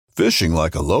Fishing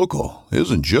like a local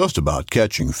isn't just about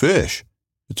catching fish.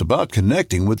 It's about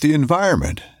connecting with the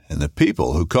environment and the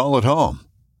people who call it home.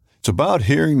 It's about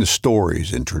hearing the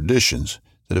stories and traditions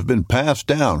that have been passed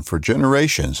down for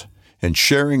generations and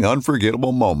sharing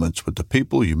unforgettable moments with the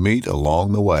people you meet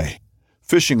along the way.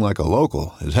 Fishing like a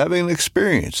local is having an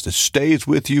experience that stays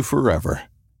with you forever.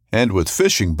 And with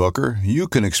Fishing Booker, you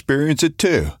can experience it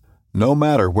too, no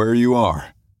matter where you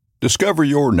are. Discover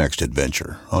your next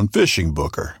adventure on Fishing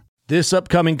Booker. This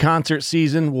upcoming concert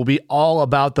season will be all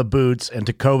about the boots, and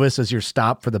Tecovas is your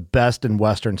stop for the best in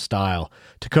Western style.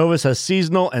 Tecovas has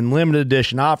seasonal and limited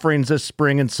edition offerings this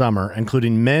spring and summer,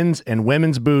 including men's and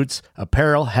women's boots,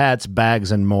 apparel, hats,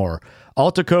 bags, and more.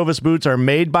 All Tecovas boots are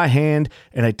made by hand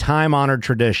in a time-honored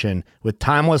tradition with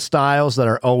timeless styles that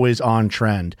are always on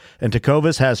trend. And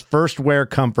Tecovas has first wear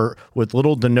comfort with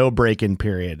little to no break-in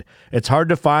period. It's hard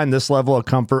to find this level of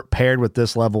comfort paired with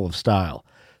this level of style.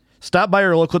 Stop by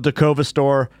your local Tecovas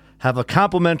store, have a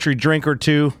complimentary drink or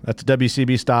two, that's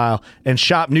WCB style, and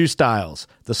shop new styles.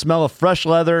 The smell of fresh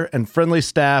leather and friendly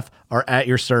staff are at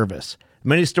your service.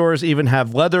 Many stores even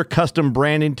have leather custom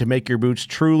branding to make your boots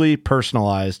truly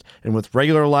personalized. And with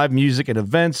regular live music and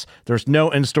events, there's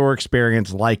no in-store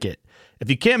experience like it.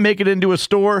 If you can't make it into a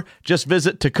store, just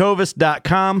visit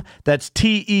tecovas.com. That's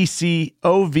TECOVAS.com.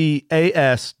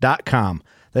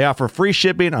 They offer free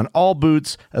shipping on all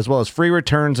boots, as well as free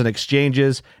returns and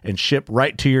exchanges, and ship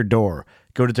right to your door.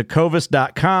 Go to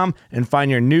tecovas.com and find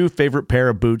your new favorite pair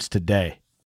of boots today.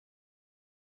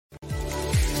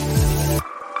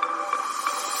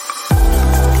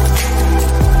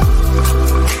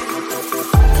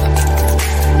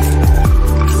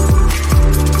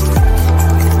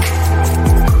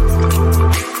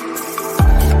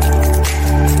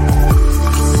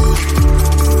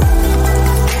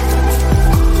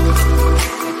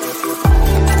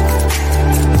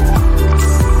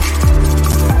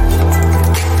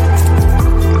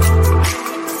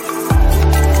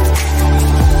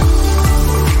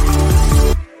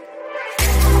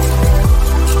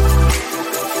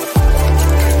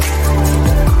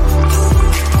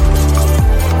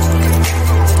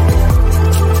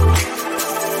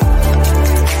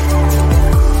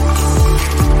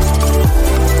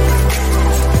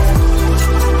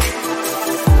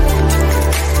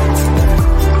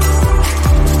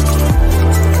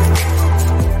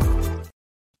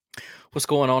 What's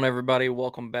going on, everybody?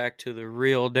 Welcome back to The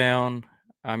Reel Down.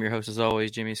 I'm your host, as always,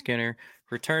 Jimmy Skinner.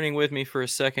 Returning with me for a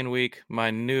second week,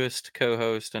 my newest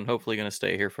co-host, and hopefully going to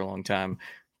stay here for a long time,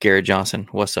 Garrett Johnson.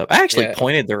 What's up? I actually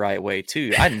pointed the right way,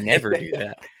 too. I never do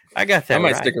that. I got that I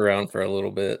might right. stick around for a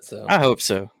little bit. So I hope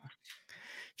so.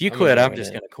 If you quit, I'm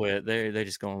just going to quit. They're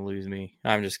just going to lose me.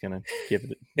 I'm just going to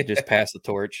give it, just pass the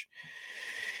torch.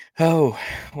 Oh,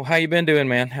 well, how you been doing,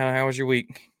 man? How was your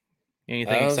week?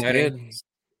 Anything exciting? Good.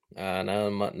 No,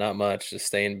 not much. Just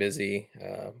staying busy.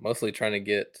 Mostly trying to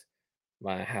get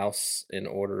my house in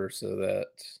order so that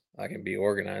I can be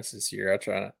organized this year.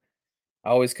 I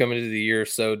always come into the year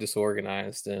so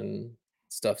disorganized and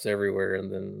stuff's everywhere,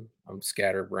 and then I'm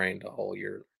scatterbrained all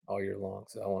year long.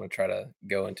 So I want to try to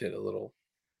go into it a little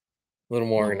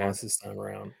more organized this time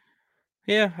around.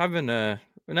 Yeah, I've been not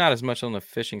as much on the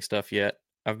fishing stuff yet.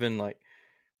 I've been like,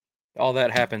 all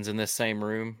that happens in this same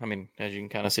room. I mean, as you can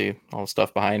kind of see all the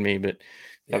stuff behind me, but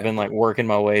I've been like working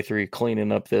my way through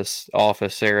cleaning up this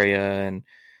office area,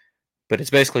 but it's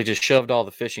basically just shoved all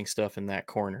the fishing stuff in that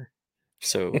corner.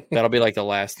 So that'll be like the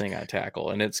last thing I tackle.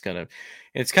 And it's kind of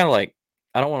like,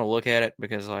 I don't want to look at it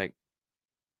because like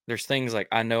there's things like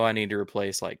I know I need to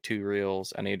replace like 2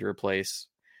 reels. I need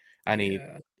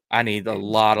a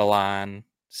lot of line.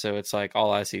 So it's like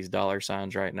all I see is dollar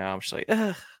signs right now. I'm just like,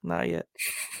 not yet.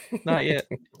 Not yet.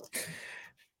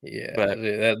 Yeah, but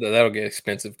that'll get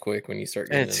expensive quick when you start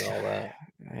getting into all that.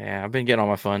 Yeah, I've been getting all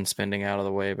my fun spending out of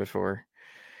the way before,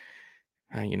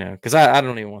 because I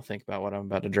don't even want to think about what I'm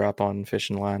about to drop on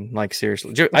fishing line. Like,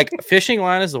 seriously, like fishing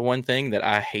line is the one thing that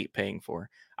I hate paying for.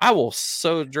 I will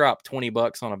so drop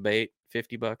 $20 on a bait,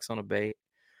 $50 on a bait,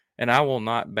 and I will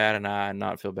not bat an eye and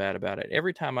not feel bad about it.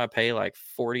 Every time I pay like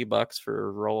 $40 for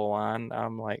a roll of line,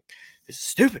 I'm like, this is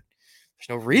stupid. There's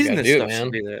no reason this stuff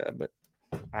should be there. But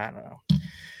I don't know.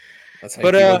 That's how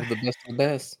you love the best of the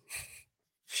best.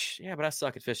 Yeah, but I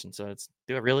suck at fishing, so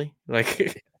do I really?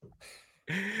 Like,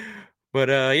 but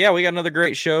yeah, we got another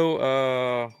great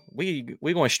show. We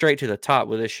going straight to the top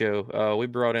with this show. We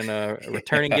brought in a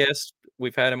returning guest.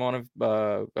 We've had him on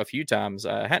a few times.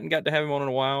 I hadn't got to have him on in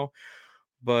a while.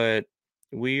 But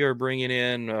we are bringing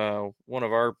in one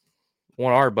of our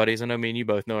buddies. I know me and you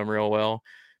both know him real well.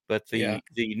 But the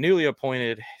newly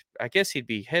appointed, I guess he'd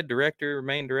be head director,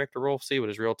 main director. We'll see what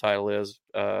his real title is.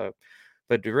 But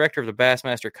director of the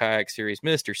Bassmaster Kayak Series,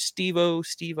 Mr. Steve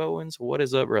Owens. What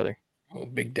is up, brother? Oh,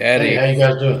 Big Daddy. Hey, how you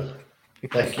guys doing?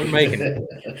 Thank We're you. making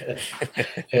it.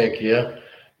 Heck yeah.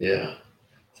 Yeah.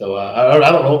 So I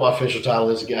don't know what my official title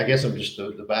is. I guess I'm just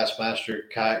the Bassmaster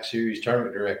Kayak Series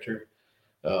tournament director.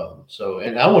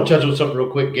 And I want to touch on something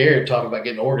real quick. Garrett talking about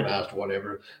getting organized or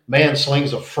whatever. Man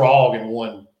slings a frog and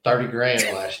won 30 grand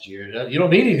last year. You don't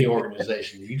need any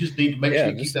organization. You just need to make sure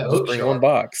you keep that hook bring sharp. one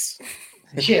box.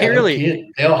 Yeah, no Really,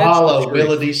 kidding. El that's the Hollow, truth.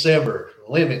 Bill of December,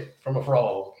 limit from a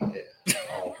frog. Yeah.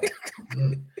 Oh.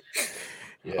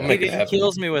 I'll make it He happen.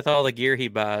 kills me with all the gear he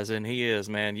buys, and he is,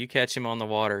 man. You catch him on the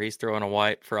water, he's throwing a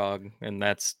white frog, and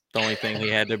that's the only thing he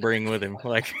had to bring with him.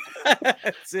 Like,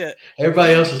 that's it.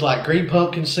 Everybody else is like green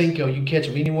pumpkin Cinco. You can catch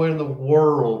them anywhere in the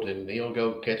world, and he'll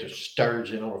go catch a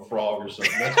sturgeon or a frog or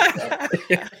something.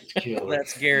 That's killer.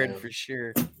 That's Garrett for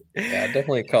sure. Yeah, I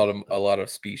definitely caught him a lot of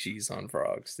species on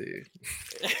frogs too.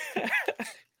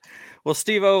 Well,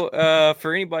 Steve-O,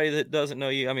 for anybody that doesn't know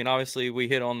you, I mean, obviously we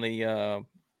hit on the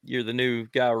you're the new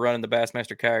guy running the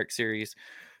Bassmaster Kayak Series.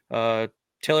 Tell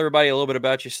everybody a little bit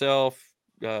about yourself.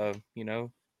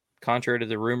 Contrary to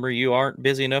the rumor, you aren't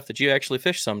busy enough that you actually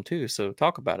fish some too. So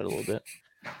talk about it a little bit.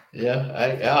 Yeah,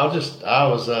 I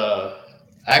was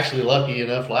actually lucky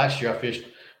enough. Last year I fished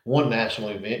one national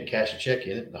event and cashed a check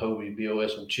in it, the Hobie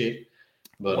BOS and Chick.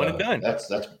 But One and done.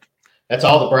 That's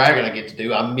all the bragging I get to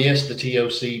do. I missed the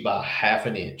TOC by half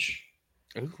an inch.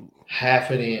 Ooh. Half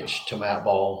an inch to mat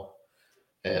ball.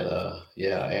 And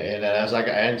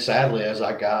sadly, as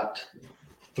I got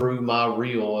through my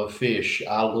reel of fish,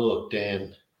 I looked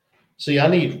and see, I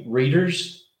need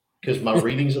readers because my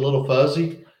reading's a little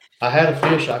fuzzy. I had a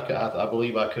fish I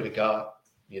believe I could have got,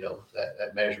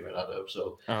 that measurement out of.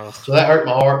 So that hurt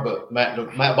my heart, but Matt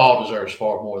Ball deserves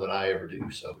far more than I ever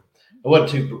do. So I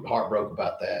wasn't too heartbroken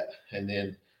about that. And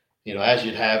then, as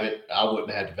you'd have it, I wouldn't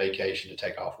have had the vacation to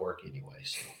take off work anyway.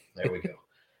 So there we go.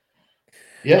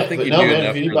 Yeah, I think you do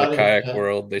enough for the kayak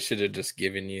world. They should have just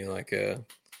given you like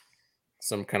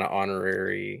some kind of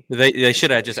honorary. They should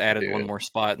have just added one more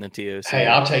spot in the TOC. Hey,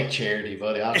 I'll take charity,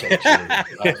 buddy. I'll take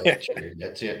charity.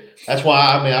 That's it. That's why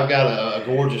I've got a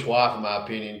gorgeous wife, in my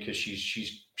opinion, because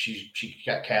she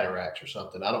got cataracts or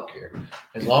something. I don't care.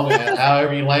 As long as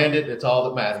however you land it, it's all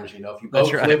that matters. If you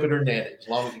both flip it or net it, as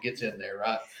long as it gets in there,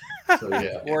 right? So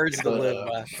yeah, words to live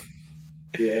by.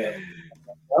 Yeah.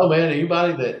 Oh man,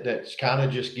 anybody that's kind of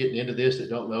just getting into this that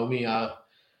don't know me, I've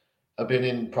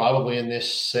been probably in this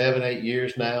 7-8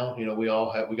 years now. We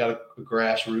got a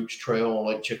grassroots trail on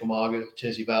Lake Chickamauga,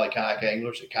 Tennessee Valley Kayak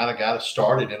Anglers. It kind of got us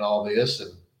started in all this,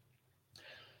 and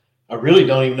I really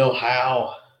don't even know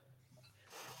how.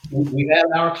 We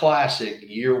had our classic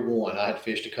year one. I had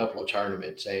fished a couple of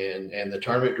tournaments, and the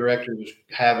tournament director was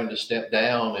having to step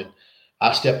down, and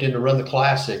I stepped in to run the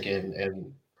classic.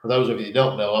 And for those of you that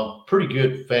don't know, I'm a pretty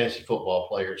good fantasy football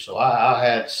player, so I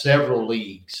had several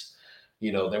leagues. They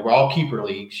were all keeper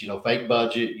leagues. Fake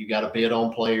budget. You got to bid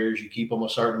on players. You keep them a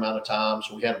certain amount of time.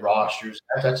 So we had rosters.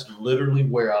 That's literally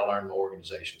where I learned my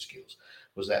organization skills.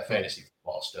 Was that fantasy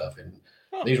football stuff, and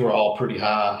these were all pretty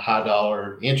high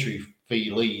dollar entry fee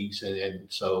leagues, and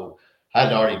so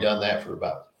I'd already done that for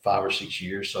about 5 or 6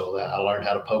 years. So that I learned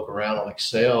how to poke around on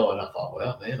Excel, and I thought,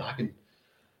 well, man, I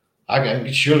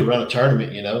can surely run a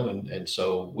tournament, and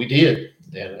so we did,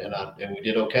 and we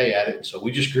did okay at it. And so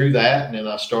we just grew that, and then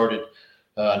I started.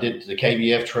 I did the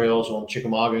KBF trails on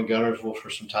Chickamauga and Gunnersville for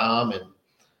some time,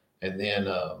 and then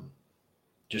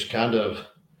just kind of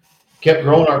kept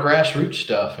growing our grassroots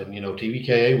stuff. And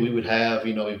TVKA, we would have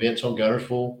events on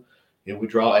Gunnersville. We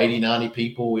draw 80, 90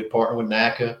 people. We'd partner with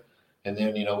NACA, and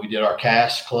then we did our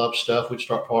cast club stuff. We'd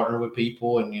start partnering with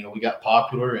people, and we got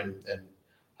popular, and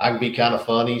I can be kind of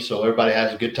funny, so everybody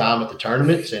has a good time at the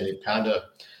tournaments, and it kind of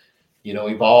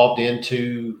evolved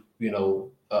into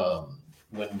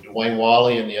when Dwayne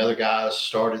Wally and the other guys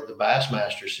started the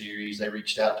Bassmaster series, they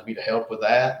reached out to me to help with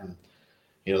that. And,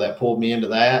 that pulled me into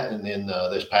that. And then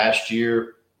this past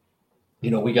year,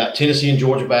 we got Tennessee and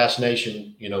Georgia Bass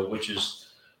Nation, which is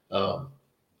a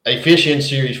fish-in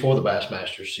series for the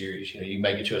Bassmaster series. You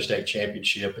make it to a state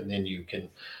championship, and then you can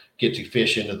get to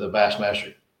fish into the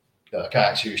Bassmaster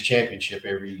Kayak Series Championship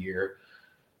every year.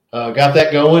 Got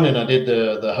that going, and I did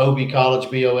the Hobie College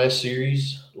BOS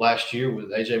series last year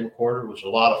with AJ McWhorter, which was a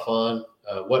lot of fun.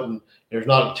 There's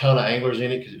not a ton of anglers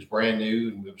in it because it was brand new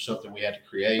and it was something we had to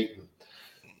create.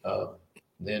 And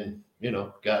then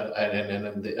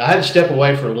I had to step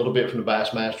away for a little bit from the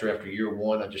Bassmaster after year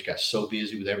one. I just got so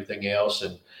busy with everything else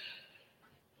and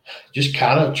just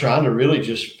kind of trying to really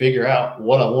just figure out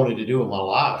what I wanted to do in my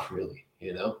life, really.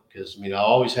 because I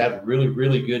always had really,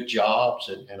 really good jobs,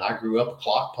 and I grew up a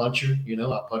clock puncher.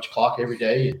 I punch a clock every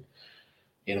day,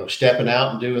 and stepping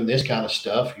out and doing this kind of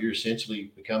stuff, you're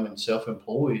essentially becoming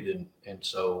self-employed, and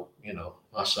so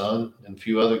my son and a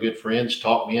few other good friends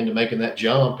talked me into making that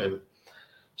jump, and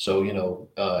so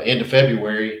end of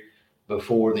February,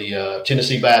 before the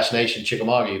Tennessee Bass Nation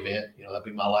Chickamauga event, that'll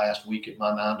be my last week at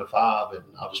my 9 to 5, and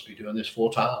I'll just be doing this full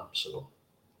time. So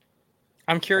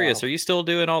I'm curious, Are you still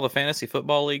doing all the fantasy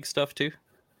football league stuff too?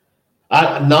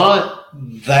 Not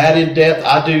that in depth.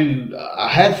 I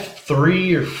had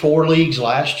 3 or 4 leagues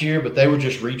last year, but they were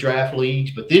just redraft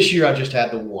leagues. But this year I just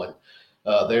had the one.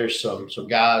 There's some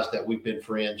guys that we've been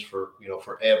friends for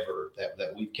forever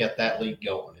that we've kept that league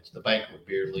going. It's the Banquet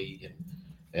Beer League,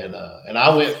 and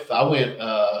I went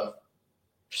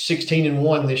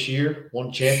 16-1 this year, won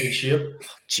the championship.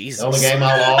 Jesus. The only game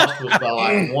I lost was by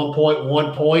like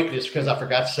 1.1 point. It's because I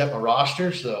forgot to set my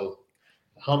roster. So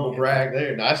humble brag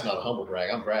there. No, that's not a humble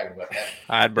brag. I'm bragging about that.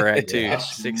 I'd brag too.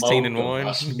 16-1.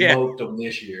 I smoked them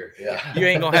this year. Yeah. You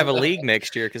ain't gonna have a league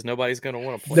next year because nobody's gonna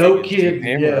want to play. No kidding.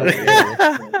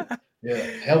 Yeah.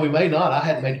 Hell, we may not. I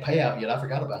hadn't made a payout yet. I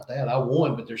forgot about that. I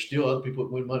won, but there's still other people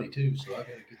that win money too. So I got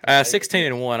to get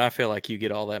 16-1. I feel like you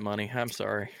get all that money. I'm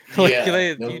sorry.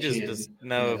 Yeah,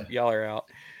 Y'all are out.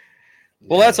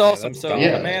 Well, that's awesome. So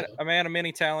a man of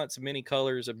many talents, many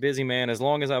colors, a busy man. As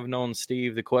long as I've known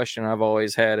Steve, the question I've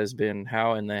always had has been,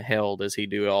 how in the hell does he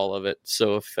do all of it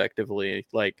so effectively?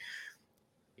 Like,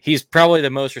 he's probably the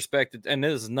most respected, and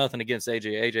this is nothing against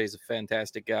AJ. AJ's a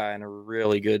fantastic guy and a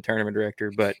really good tournament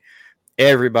director, but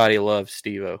everybody loves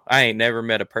Steve-O. I ain't never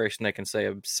met a person that can say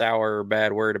a sour or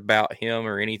bad word about him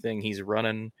or anything he's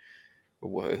running,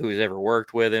 who's ever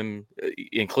worked with him,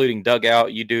 including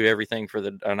dugout. You do everything for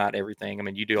the not everything.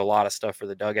 You do a lot of stuff for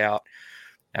the dugout.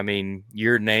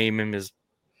 Your name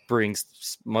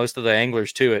brings most of the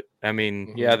anglers to it.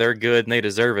 Yeah, they're good and they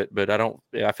deserve it, but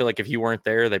I feel like if you weren't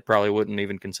there, they probably wouldn't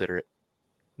even consider it.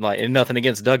 Like, and nothing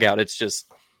against dugout. It's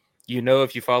just,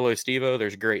 if you follow Steve-O,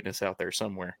 there's greatness out there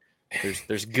somewhere.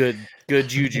 There's good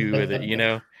juju with it,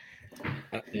 Yeah.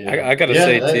 I gotta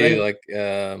say too,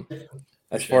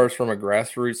 as far as from a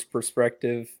grassroots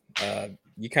perspective,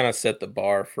 you kind of set the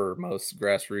bar for most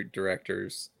grassroots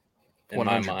directors, in 100%.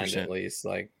 My mind at least.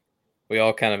 Like, we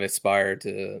all kind of aspire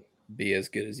to be as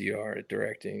good as you are at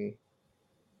directing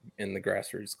in the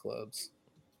grassroots clubs,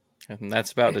 and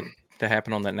that's about to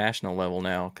happen on that national level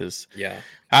now. Because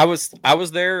I was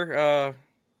there.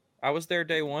 I was there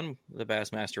day one, the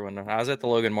Bassmaster one. I was at the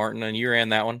Logan Martin, and you ran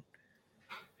that one,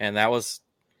 and that was.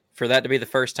 For that to be the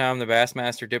first time the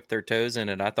Bassmaster dipped their toes in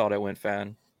it, I thought it went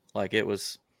fine. Like, it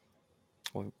was,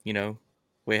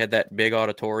 we had that big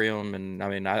auditorium, and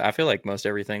I feel like most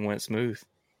everything went smooth.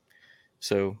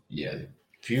 So a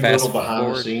few little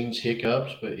behind the scenes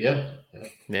hiccups, but yeah.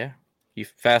 You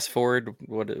fast forward.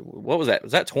 What was that?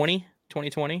 Was that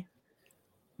 2020?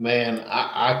 Man,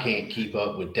 I can't keep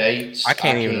up with dates. I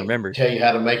can't even remember. Tell you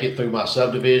how to make it through my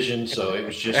subdivision. So it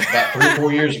was just about 3 or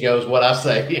 4 years ago is what I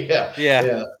say.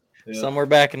 Yeah. Somewhere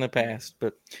back in the past,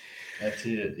 but that's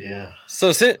it. Yeah.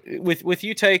 So with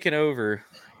you taking over,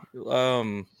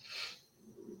 all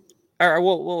right,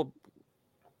 we'll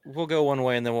go one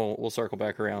way and then we'll circle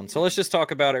back around. So let's just talk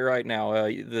about it right now.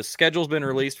 The schedule's been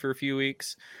released for a few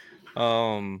weeks.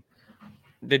 I'd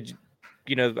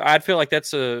feel like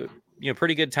that's a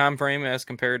pretty good time frame as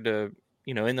compared to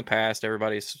in the past.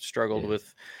 Everybody's struggled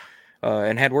with.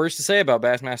 And had words to say about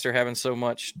Bassmaster having so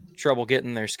much trouble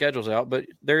getting their schedules out, but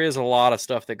there is a lot of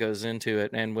stuff that goes into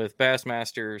it. And with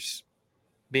Bassmasters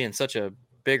being such a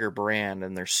bigger brand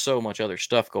and there's so much other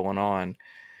stuff going on,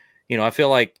 I feel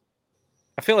like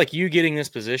you getting this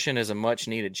position is a much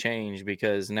needed change,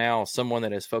 because now someone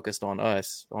that is focused on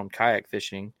us, on kayak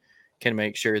fishing, can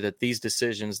make sure that these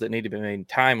decisions that need to be made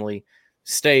timely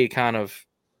stay kind of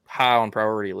high on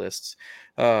priority lists.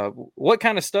 What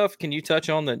kind of stuff can you touch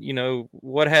on that,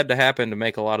 what had to happen to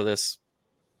make a lot of this,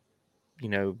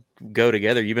 go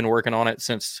together? You've been working on it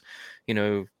since,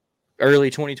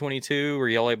 early 2022. Were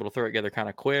y'all able to throw it together kind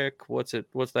of quick? What's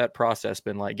that process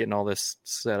been like, getting all this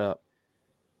set up?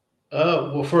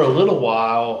 Well, for a little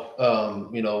while,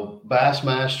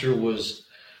 Bassmaster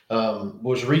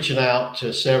was reaching out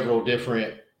to several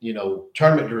different,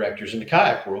 tournament directors in the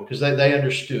kayak world, because they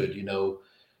understood,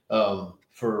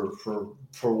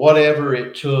 for whatever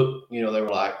it took, they were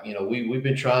like, we've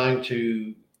been trying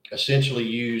to essentially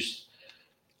use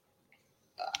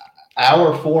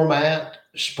our format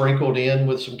sprinkled in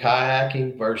with some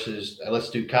kayaking versus let's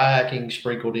do kayaking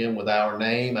sprinkled in with our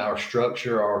name, our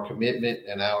structure, our commitment,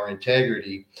 and our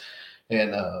integrity.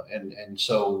 And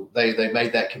so they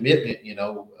made that commitment,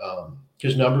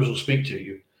 because numbers will speak to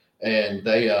you. And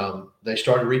they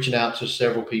started reaching out to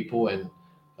several people, and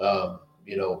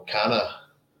kind of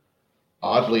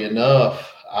oddly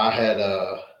enough, I had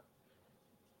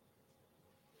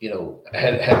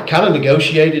had kind of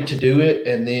negotiated to do it,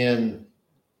 and then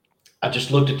I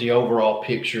just looked at the overall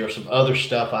picture of some other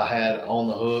stuff I had on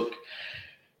the hook,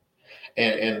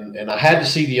 and I had to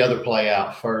see the other play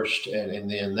out first,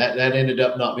 and then that ended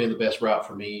up not being the best route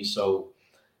for me. So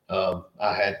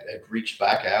I had reached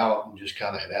back out and just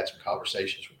kind of had some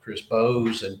conversations with Chris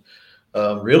Bowes, and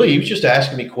really he was just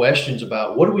asking me questions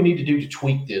about what do we need to do to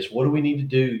tweak this, what do we need to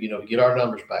do, to get our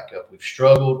numbers back up. We've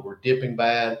struggled, we're dipping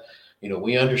bad.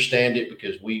 We understand it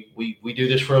because we do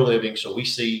this for a living, so we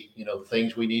see the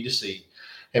things we need to see,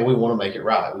 and we want to make it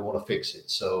right. We want to fix it.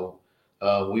 So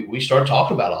we started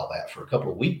talking about all that for a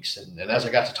couple of weeks, and as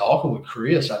I got to talking with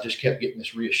Chris, I just kept getting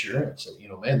this reassurance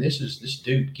that man, this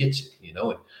dude gets it,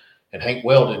 and Hank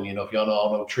Weldon, if y'all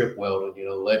all know Trip Weldon,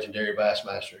 legendary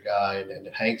Bassmaster guy, and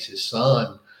Hank's his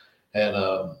son, and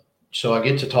so I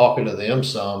get to talking to them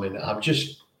some, and I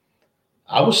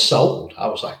was sold. I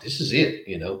was like, this is it.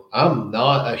 I'm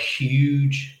not a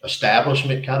huge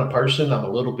establishment kind of person. I'm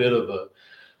a little bit of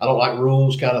I don't like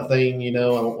rules kind of thing. I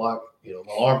don't like,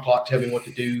 my alarm clock tell me what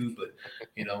to do, but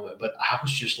I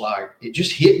was just like, it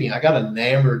just hit me. I got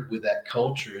enamored with that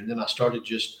culture. And then I started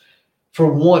just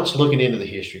for once looking into the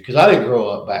history, because I didn't grow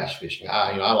up bass fishing.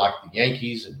 I like the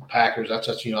Yankees and Packers. That's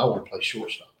I want to play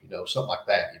shortstop, something like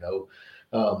that,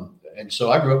 and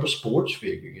so I grew up a sports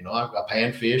figure. I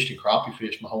pan fished and crappie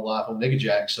fished my whole life on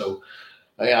Nickajack. So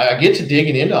I get to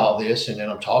digging into all this, and then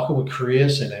I'm talking with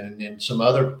Chris and some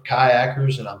other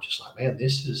kayakers, and I'm just like, man,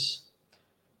 this is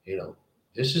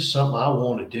something I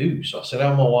want to do. So I sat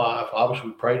down with my wife. Obviously,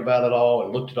 we prayed about it all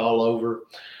and looked it all over.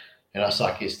 And I was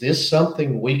like, is this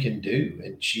something we can do?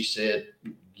 And she said,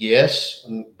 yes.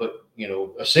 But,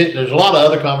 there's a lot of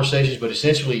other conversations, but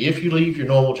essentially, if you leave your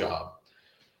normal job,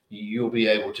 you'll be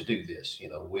able to do this,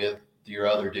 with your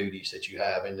other duties that you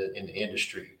have in the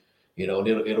industry, and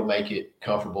it'll make it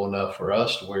comfortable enough for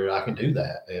us to where I can do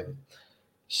that. And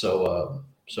so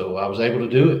I was able to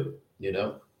do it,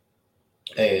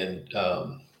 and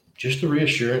just the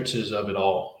reassurances of it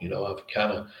all, I've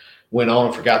kind of went on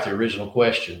and forgot the original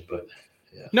question, but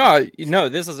yeah. No,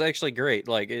 this is actually great.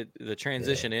 Like the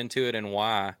transition into it and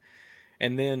why.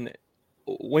 And then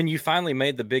when you finally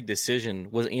made the big decision,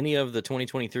 was any of the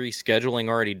 2023 scheduling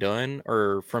already done,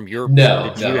 or from your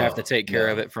point, did you have to take care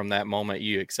of it from that moment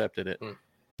you accepted it?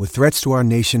 With threats to our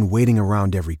nation waiting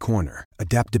around every corner,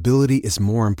 adaptability is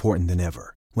more important than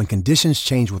ever. When conditions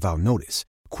change without notice,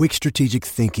 quick strategic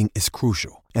thinking is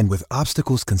crucial. And with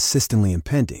obstacles consistently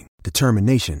impending,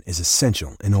 determination is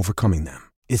essential in overcoming them.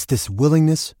 It's this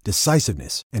willingness,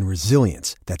 decisiveness, and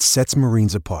resilience that sets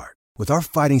Marines apart. With our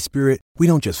fighting spirit, we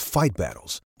don't just fight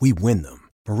battles, we win them.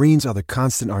 Marines are the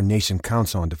constant our nation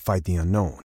counts on to fight the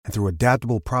unknown. And through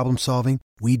adaptable problem solving,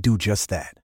 we do just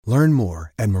that. Learn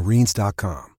more at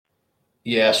marines.com.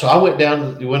 Yeah, so I went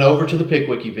over to the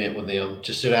Pickwick event with them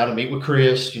to sit down and meet with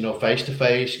Chris, face to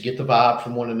face, get the vibe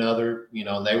from one another.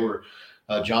 And they were,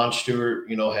 John Stewart,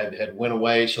 had went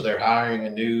away, so they're hiring a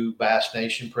new Bass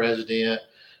Nation president,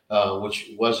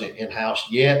 which wasn't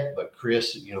in-house yet, but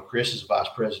Chris is vice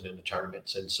president of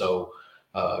tournaments. And so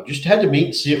just had to meet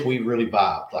and see if we really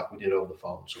vibed like we did over the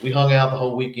phone. So we hung out the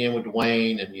whole weekend with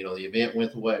Dwayne, and, the event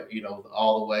went the way,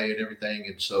 all the way and everything.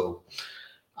 And so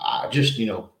I just,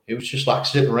 it was just like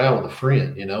sitting around with a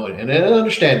friend, and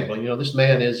understandably, this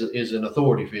man is an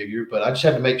authority figure, but I just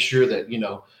had to make sure that,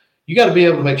 you got to be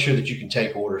able to make sure that you can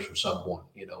take orders from someone,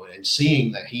 and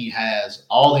seeing that he has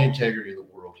all the integrity in the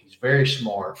world. He's very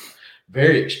smart,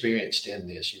 very experienced in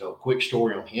this. A quick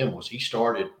story on him was he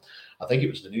started, I think it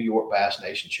was the New York Bass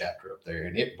Nation chapter up there,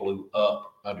 and it blew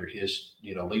up under his,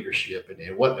 leadership. And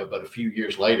it wasn't but a few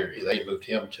years later, they moved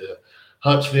him to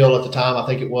Huntsville at the time, I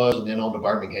think it was, and then on to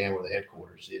Birmingham where the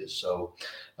headquarters is. So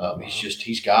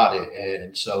he's got it.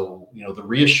 And so, the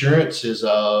reassurances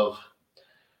of,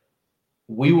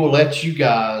 we will let you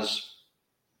guys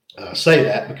say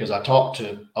that, because I talked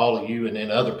to all of you and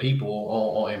then other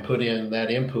people and put in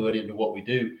that input into what we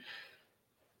do.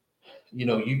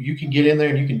 You can get in there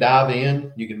and you can dive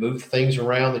in. You can move things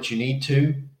around that you need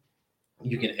to.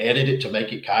 You can edit it to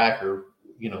make it kayaker,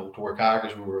 to where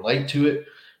kayakers will relate to it.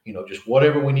 Just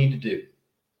whatever we need to do.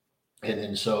 And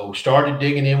then so started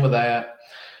digging in with that.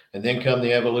 And then come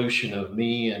the evolution of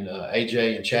me and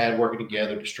AJ and Chad working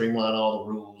together to streamline all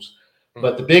the rules.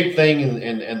 But the big thing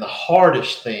and the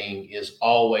hardest thing is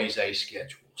always a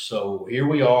schedule. So here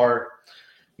we are,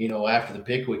 after the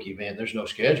Pickwick event, there's no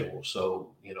schedule.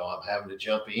 So, I'm having to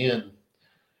jump in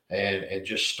and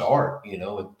just start,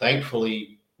 and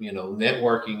thankfully,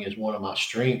 networking is one of my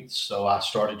strengths. So I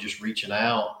started just reaching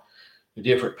out to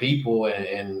different people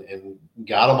and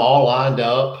got them all lined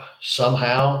up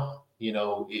somehow.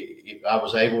 I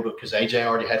was able to, because AJ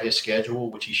already had his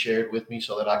schedule, which he shared with me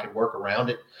so that I could work around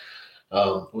it.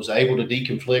 Was able to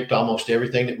deconflict almost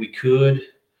everything that we could.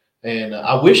 And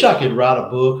I wish I could write a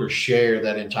book or share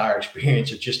that entire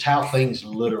experience of just how things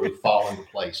literally fall into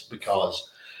place, because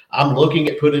I'm looking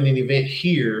at putting an event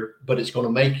here, but it's going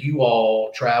to make you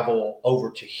all travel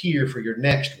over to here for your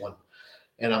next one.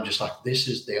 And I'm just like, this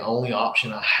is the only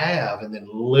option I have. And then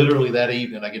literally that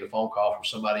evening, I get a phone call from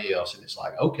somebody else. And it's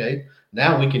like, okay,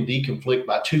 now we can deconflict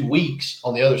by 2 weeks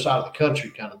on the other side of the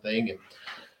country kind of thing.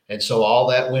 And so all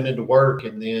that went into work.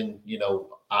 And then,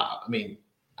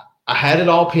 I had it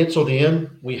all penciled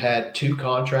in. We had 2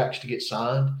 contracts to get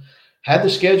signed, had the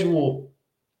schedule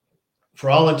for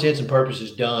all intents and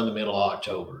purposes done the middle of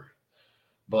October.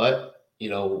 But,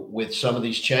 with some of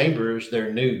these chambers,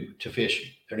 they're new to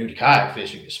fishing. They're new to kayak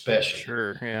fishing, especially.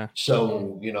 Sure, yeah.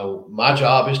 So, my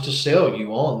job is to sell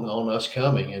you on us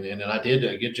coming. And I did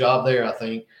a good job there, I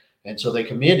think. And so they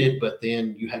committed, but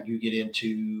then you get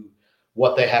into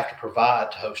what they have to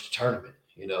provide to host a tournament,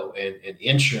 and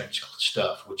insurance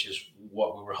stuff, which is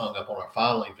what we were hung up on our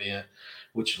final event,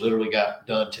 which literally got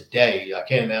done today. I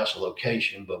can't announce a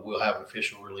location, but we'll have an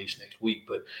official release next week.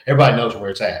 But everybody knows where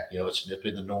it's at. It's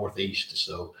in the Northeast.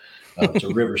 So it's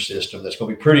a river system that's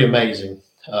going to be pretty amazing.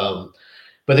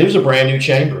 But it was a brand new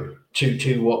chamber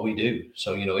to what we do.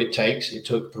 So, it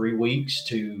took 3 weeks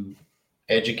to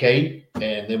educate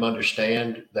and them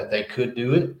understand that they could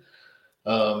do it.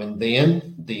 And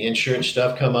then the insurance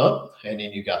stuff come up, and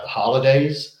then you got the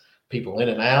holidays, people in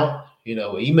and out.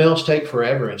 Emails take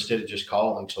forever instead of just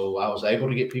calling. So I was able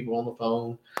to get people on the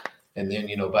phone, and then,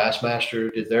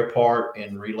 Bassmaster did their part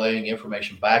in relaying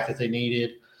information back that they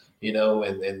needed,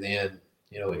 and then,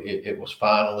 it was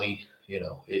finally,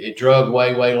 it drug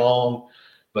way, way long,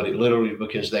 but it literally,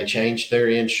 because they changed their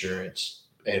insurance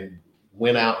and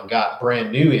went out and got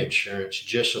brand new insurance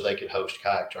just so they could host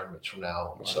kayak tournaments from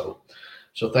now on. Wow.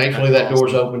 So thankfully that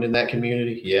door's opened in that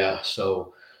community. Yeah.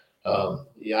 So,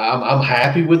 I'm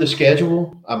happy with the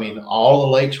schedule. I mean, all the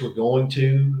lakes we're going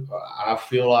to, I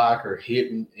feel like, are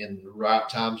hitting in the right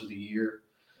times of the year.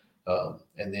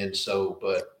 And then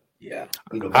but yeah,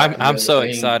 I'm so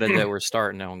excited that we're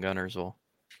starting now in Guntersville.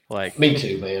 Like, me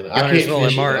too, man. I can't fish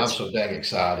it, but I'm so dang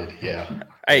excited. Yeah.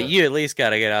 Hey, you at least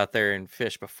got to get out there and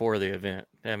fish before the event.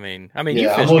 I mean, yeah, you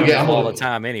fish Guntersville all the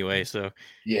time anyway, so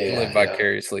you live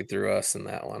vicariously through us in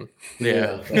that one.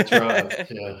 Yeah, that's right.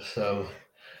 Yeah, so.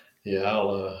 Yeah,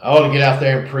 I want to get out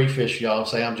there and pre-fish y'all and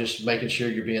say I'm just making sure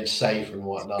you're being safe and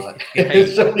whatnot.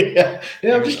 So,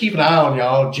 I'm just keeping an eye on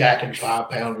y'all, jacking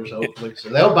 5-pounders hopefully. So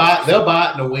they'll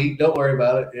bite in a week. Don't worry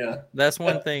about it. Yeah, that's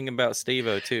one thing about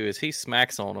Steve-O too, is he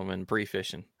smacks on them in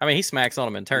pre-fishing. I mean, he smacks on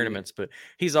them in tournaments, but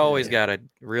he's always got a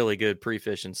really good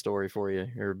pre-fishing story for you,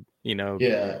 or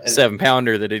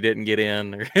 7-pounder that he didn't get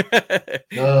in.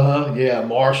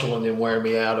 Marshall and them wearing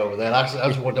me out over that. I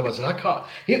was one time I said I caught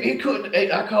he couldn't.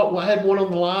 I caught. I had one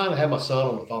on the line. I had my son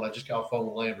on the phone. I just got off the phone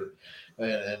with Lambert,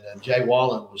 and Jay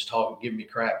Wallen was giving me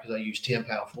crap because I used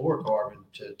 10-pound fluorocarbon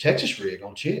to Texas rig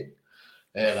on chick,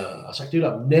 and I was like, dude,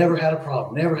 I've never had a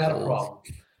problem. Never had a problem.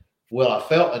 Well, I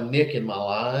felt a nick in my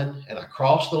line, and I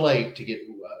crossed the lake to get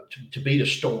to beat a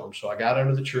storm. So I got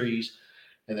under the trees.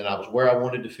 And then I was where I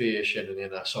wanted to fish, and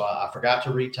then I forgot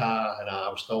to retie, and I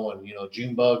was throwing,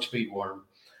 June bug, speedworm,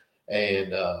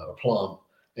 and plum,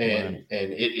 and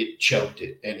it choked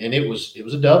it, and it was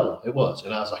a double. It was,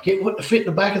 and I was like, it wouldn't fit in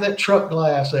the back of that truck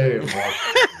glass there,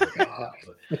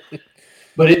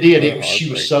 but it did. She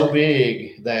was so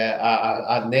big that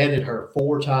I netted her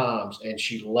 4 times, and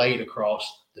she laid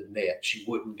across the net. She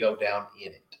wouldn't go down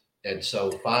in it. And so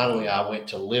finally I went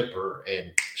to lip her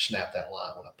and snapped that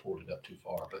line when I pulled it up too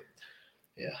far. But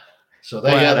so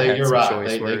you're right.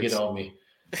 They get on me.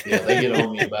 Yeah, they get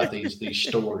on me about these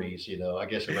stories. I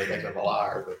guess everybody thinks I'm a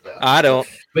liar, but I don't.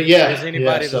 But yeah, if there's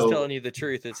anybody that's telling you the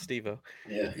truth, it's Steve-O.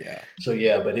 Yeah. So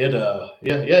but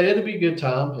it'll be a good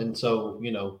time. And so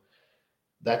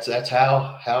that's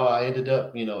how I ended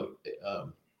up.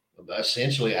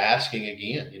 Essentially asking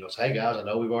again, say, hey guys, I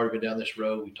know we've already been down this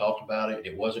road. We talked about it.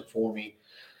 It wasn't for me.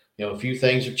 A few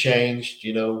things have changed,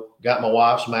 got my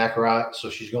wife's Mac right.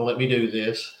 So she's going to let me do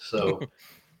this. So,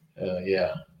 you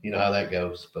know how that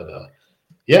goes, but,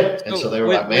 And so they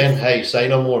were like, man, hey, say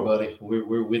no more, buddy.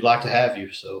 We'd like to have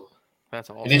you. So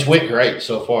that's awesome. And it's went great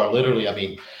so far. Literally. I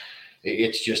mean,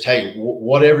 it's just, hey,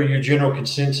 whatever your general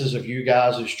consensus of you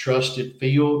guys' trusted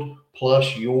field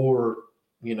plus your,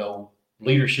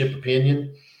 leadership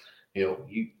opinion,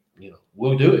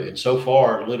 we'll do it. And so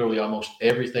far, literally almost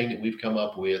everything that we've come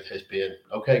up with has been,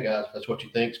 okay, guys, that's what you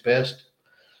think's best.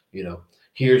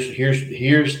 Here's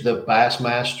the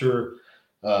Bassmaster,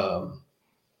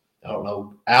 I don't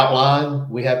know, outline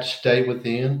we have to stay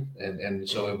within. And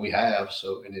so we have,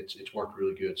 and it's worked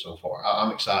really good so far.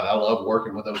 I'm excited. I love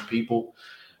working with those people.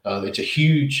 It's a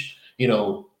huge,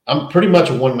 I'm pretty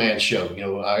much a one-man show.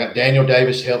 I got Daniel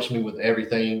Davis helps me with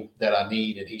everything that I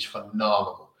need, and he's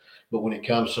phenomenal. But when it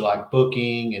comes to like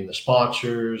booking and the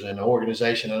sponsors and the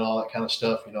organization and all that kind of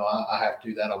stuff, I have to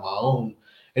do that on my own.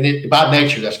 And by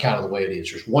nature, that's kind of the way it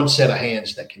is. There's one set of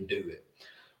hands that can do it.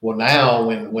 Well, now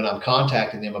when I'm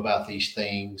contacting them about these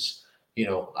things,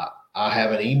 I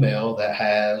have an email that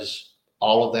has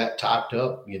all of that typed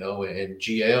up, and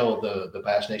GL, the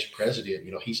Bass Nation president,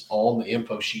 he's on the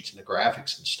info sheets and the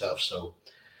graphics and stuff. So,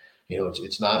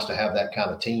 it's nice to have that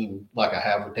kind of team like I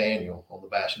have with Daniel on the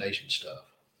Bass Nation stuff.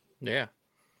 Yeah.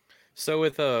 So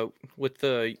with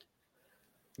the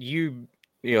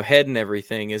head and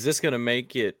everything, is this going to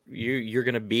make it you're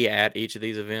going to be at each of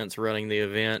these events running the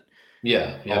event?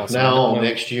 Yeah. Awesome. From now on,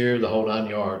 next year, the whole 9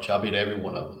 yards, I'll be at every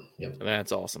one of them. Yep.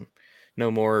 That's awesome.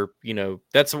 No more,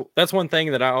 that's one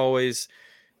thing that I always,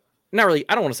 not really,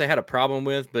 I don't want to say I had a problem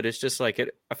with, but it's just like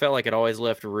I felt like it always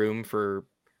left room for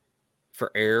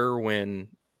error when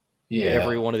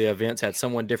every one of the events had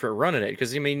someone different running it.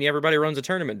 Because everybody runs a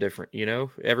tournament different,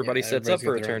 everybody sets up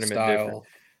for a tournament different.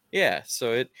 Yeah.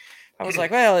 So I was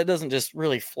like, well, it doesn't just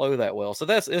really flow that well. So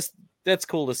that's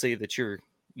cool to see that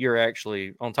you're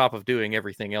actually, on top of doing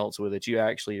everything else with it, you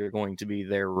actually are going to be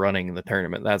there running the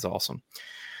tournament. That's awesome.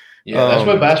 Yeah, that's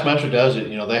what Bassmaster does. It.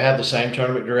 They have the same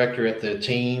tournament director at the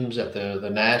teams, at the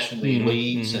national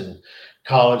elites and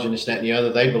college and this, that, and the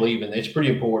other. They believe in it. It's pretty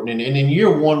important. And in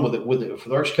year one with it for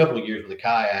the first couple of years with the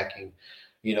kayaking,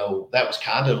 that was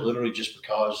kind of literally just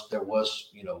because there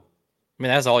was,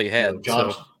 that's all you had.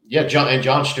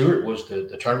 John Stewart was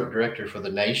the tournament director for the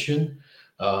nation,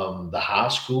 the high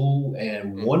school,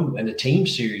 and the team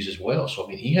series as well. So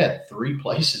he had 3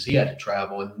 places he had to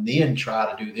travel and then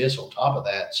try to do this on top of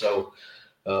that. So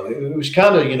it was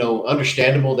kind of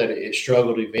understandable that it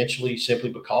struggled eventually, simply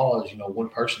because one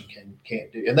person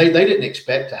can't do, and they didn't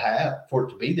expect for it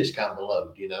to be this kind of a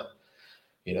load,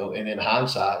 and in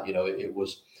hindsight, it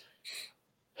was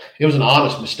an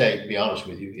honest mistake, to be honest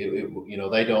with you.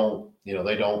 They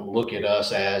don't look at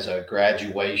us as a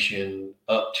graduation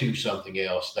up to something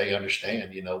else. They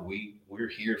understand, we're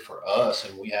here for us,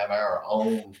 and we have our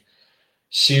own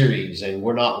series, and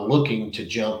we're not looking to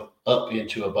jump up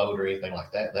into a boat or anything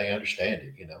like that. They understand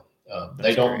it,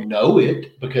 they don't know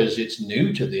it because it's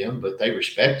new to them, but they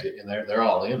respect it, and they're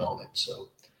all in on it. So,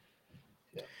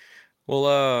 yeah.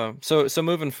 Well, so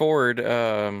moving forward,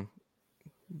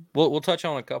 we'll touch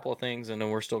on a couple of things, and then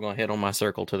we're still going to hit on my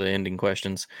circle to the ending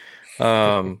questions.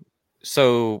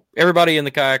 So everybody in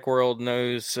the kayak world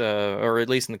knows, or at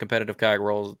least in the competitive kayak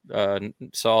world,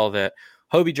 saw that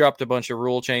Hobie dropped a bunch of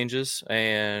rule changes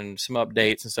and some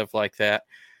updates and stuff like that,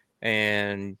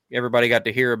 and everybody got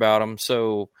to hear about them.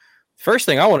 So first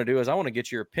thing I want to do is I want to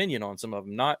get your opinion on some of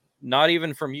them, not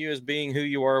even from you as being who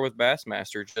you are with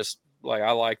Bassmaster, just like,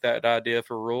 I like that idea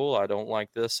for rule, I don't like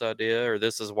this idea, or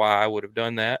this is why I would have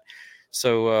done that.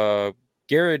 So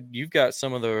Garrett, you've got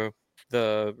some of the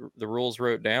rules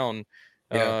wrote down.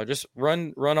 Just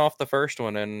run off the first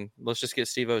one, and let's just get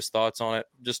Steve-O's thoughts on it,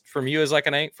 just from you as like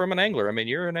from an angler.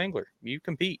 You're an angler, you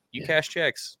compete, you cash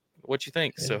checks, what you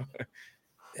think? So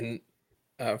and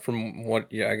from what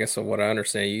I guess what I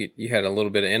understand, you had a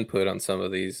little bit of input on some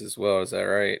of these as well, is that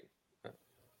right?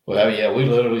 Well, yeah, we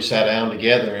literally sat down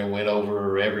together and went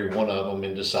over every one of them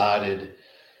and decided,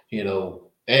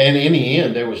 and in the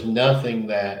end, there was nothing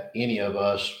that any of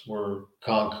us were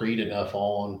concrete enough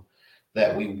on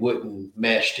that we wouldn't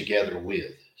mesh together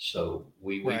with. So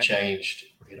we changed,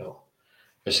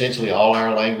 essentially all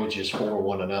our languages for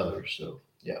one another. So,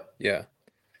 yeah. Yeah.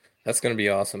 That's going to be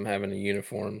awesome, having a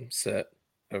uniform set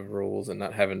of rules and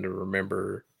not having to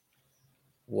remember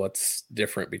what's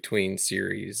different between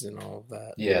series and all of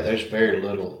that. Yeah, there's very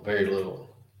little.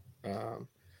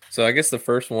 So I guess the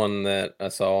first one that I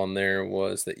saw on there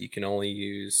was that you can only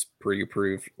use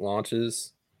pre-approved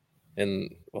launches,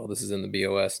 and this is in the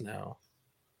BOS now.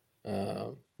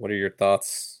 What are your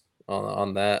thoughts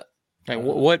on that? Hey,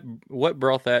 what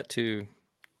brought that to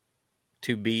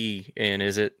be, and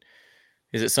is it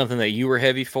something that you were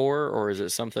heavy for, or is it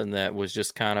something that was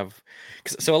just kind of,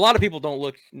 so a lot of people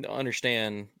don't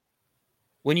understand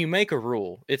when you make a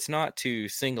rule, it's not to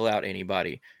single out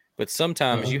anybody, but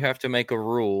sometimes you have to make a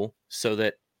rule so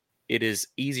that it is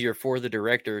easier for the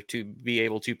director to be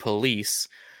able to police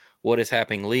what is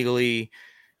happening legally,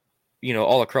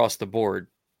 all across the board.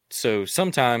 So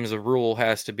sometimes a rule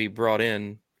has to be brought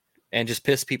in and just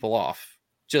piss people off,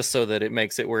 just so that it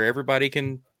makes it where everybody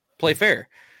can play fair.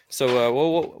 So,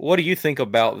 what do you think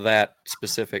about that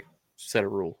specific set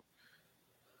of rule?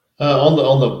 On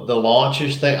the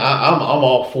launches thing, I'm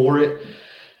all for it.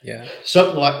 Yeah.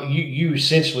 Something like you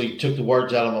essentially took the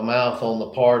words out of my mouth on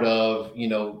the part of,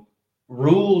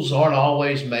 rules aren't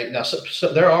always made. Now,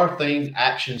 so there are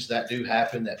actions that do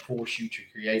happen that force you to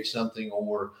create something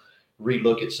or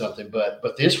relook at something. But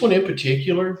this one in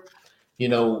particular,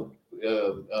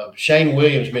 Shane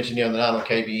Williams mentioned the other night on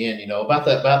KBN,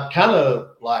 about kind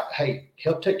of like, hey,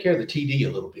 help take care of the TD a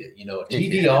little bit. A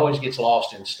TD always gets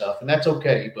lost in stuff, and that's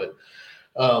okay. But,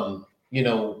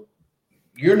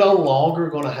 you're no longer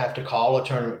going to have to call a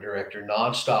tournament director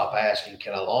nonstop asking,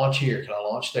 can I launch here? Can I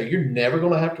launch there? You're never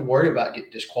going to have to worry about getting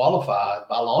disqualified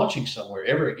by launching somewhere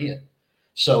ever again.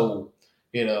 So,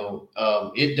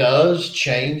 it does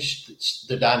change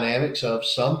the dynamics of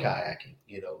some kayaking.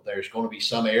 There's going to be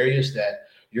some areas that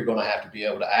you're going to have to be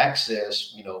able to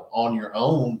access, on your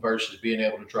own versus being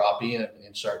able to drop in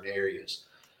certain areas,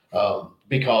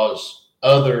 because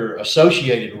other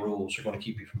associated rules are going to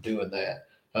keep you from doing that.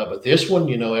 But this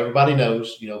one, everybody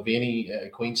knows, Vinny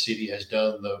Queen City has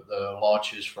done the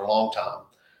launches for a long time.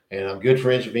 And I'm good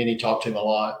friends with Vinny, talk to him a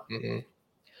lot. Mm-hmm.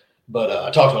 But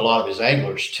I talk to a lot of his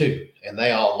anglers too, and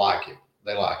they all like it.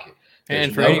 They like it.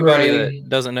 And for anybody that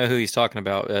doesn't know who he's talking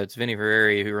about, it's Vinny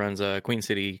Ferrari, who runs Queen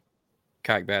City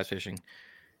Kayak Bass Fishing.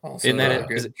 Also, isn't that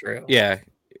good trail? Yeah,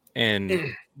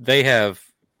 and they have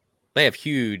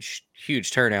huge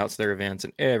turnouts, their events,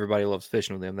 and everybody loves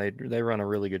fishing with them. They run a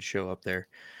really good show up there.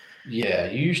 Yeah,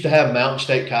 you used to have Mountain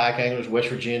State Kayak Anglers, West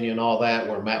Virginia, and all that,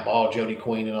 where Matt Ball, Jody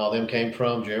Queen, and all them came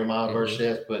from. Jeremiah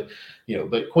Verseth, but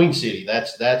Queen City,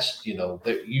 that's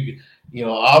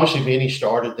obviously Vinny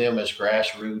started them as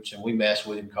grassroots, and we mess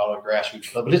with him, call it a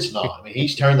grassroots club, but it's not. I mean,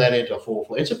 he's turned that into a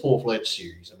full-flegged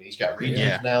series. I mean, he's got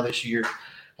regions now this year.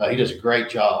 He does a great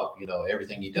job.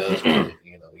 Everything he does with it.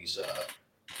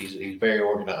 He's very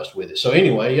organized with it. So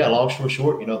anyway, long story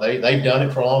short, they've done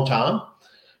it for a long time.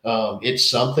 It's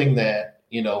something that,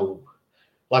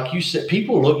 like you said,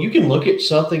 you can look at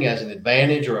something as an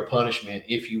advantage or a punishment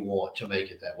if you want to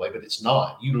make it that way, but it's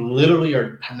not. You literally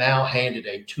are now handed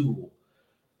a tool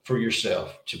for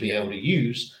yourself to be able to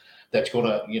use that's going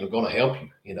to help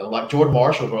you. Like Jordan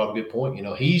Marshall brought up a good point.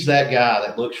 He's that guy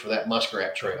that looks for that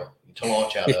muskrat trail to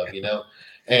launch out of,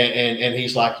 and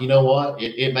he's like, you know what,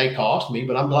 it may cost me,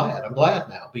 but I'm glad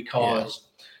now, because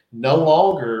no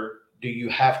longer do you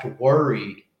have to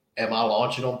worry, am I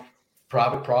launching on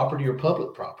private property or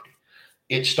public property?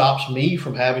 It stops me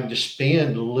from having to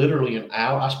spend literally an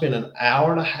hour. I spent an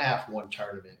hour and a half one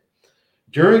tournament.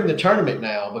 During the tournament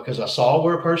now, because I saw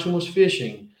where a person was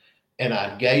fishing and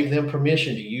I gave them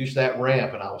permission to use that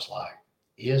ramp, and I was like,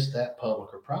 is that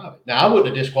public or private? Now, I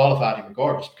wouldn't have disqualified him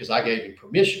regardless because I gave him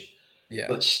permission. Yeah.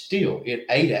 But still, it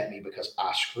ate at me because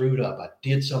I screwed up. I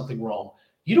did something wrong.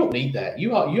 You don't need that.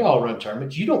 You all run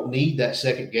tournaments. You don't need that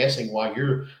second guessing while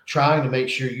you're trying to make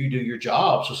sure you do your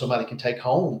job so somebody can take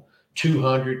home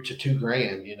 $200 to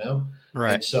 $2,000,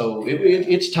 Right. And so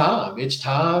it's time. It's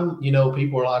time.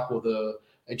 People are like, well,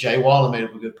 Jay Wallen made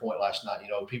up a good point last night.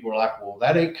 People are like, well,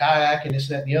 that ain't kayaking, this,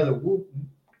 that, and the other. Well,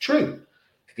 true.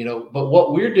 But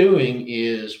what we're doing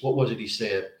is, what was it he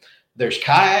said? There's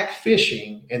kayak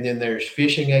fishing, and then there's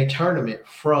fishing a tournament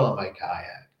from a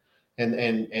kayak.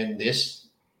 And this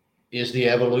is the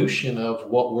evolution of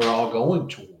what we're all going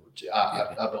towards,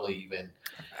 I believe. And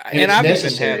it's I've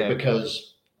necessary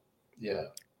because,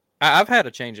 I've had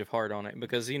a change of heart on it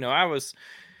because, I was,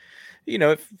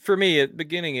 for me at the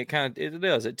beginning,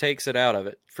 it takes it out of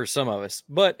it for some of us.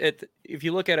 But if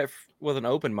you look at it with an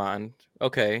open mind,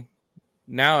 okay,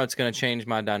 now it's going to change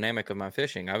my dynamic of my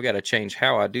fishing. I've got to change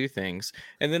how I do things.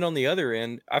 And then on the other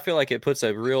end, I feel like it puts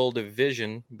a real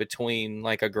division between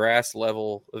like a grass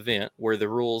level event where the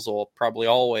rules will probably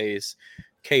always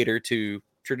cater to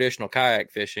traditional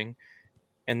kayak fishing.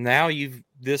 And now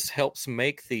this helps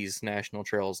make these national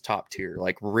trails top tier,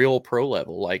 like real pro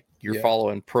level, like you're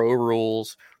following pro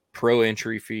rules, pro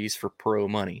entry fees for pro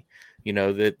money,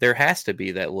 that there has to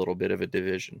be that little bit of a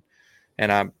division.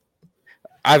 And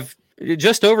I've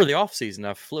just over the off season,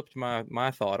 I've flipped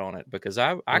my thought on it because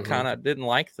I kind of didn't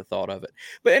like the thought of it.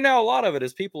 But now a lot of it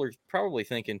is people are probably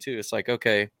thinking too. It's like,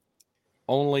 okay,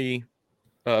 only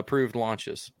approved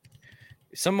launches.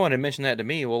 Someone had mentioned that to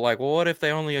me. Well, what if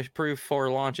they only approve 4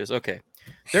 launches? Okay.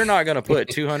 They're not going to put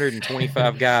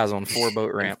 225 guys on 4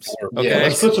 boat ramps. Okay. Yeah,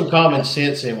 let's put some common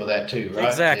sense in with that too, right?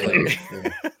 Exactly.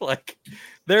 Like,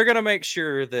 they're going to make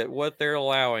sure that what they're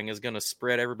allowing is going to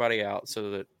spread everybody out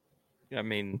so that, I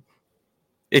mean,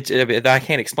 I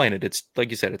can't explain it. It's like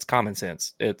you said, it's common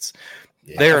sense.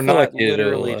 They are not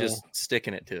literally just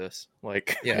sticking it to us.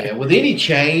 Like, yeah, with any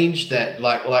change that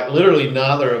like literally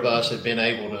neither of us have been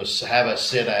able to have a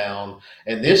sit down,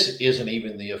 and this isn't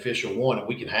even the official one, and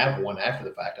we can have one after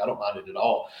the fact. I don't mind it at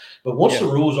all. But once the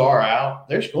rules are out,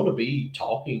 there's going to be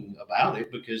talking about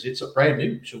it because it's a brand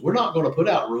new. So we're not going to put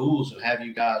out rules and have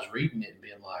you guys reading it and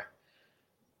being like,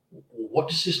 what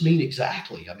does this mean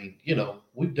exactly? I mean,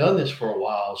 we've done this for a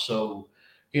while, so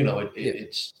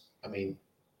it's. I mean,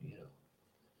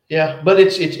 yeah, but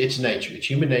it's nature. It's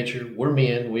human nature. We're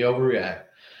men. We overreact.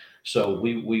 So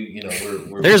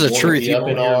we're there's a truth you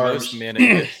won't hear most men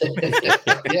admit.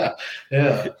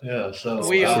 yeah. So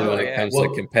when it comes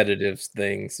to competitive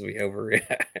things, we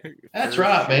overreact. That's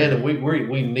right, man. And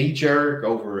we knee jerk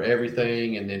over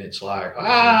everything, and then it's like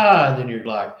and then you're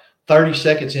like 30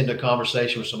 seconds into a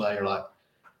conversation with somebody, you're like,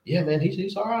 yeah, man,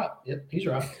 he's all right. Yep, he's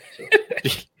right.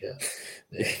 So,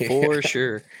 yeah, for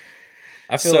sure.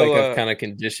 I feel like I've kind of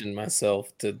conditioned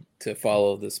myself to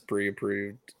follow this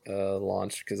pre-approved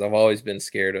launch because I've always been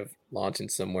scared of launching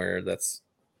somewhere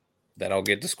that I'll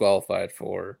get disqualified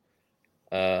for.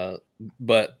 But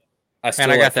I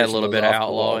got that little bit of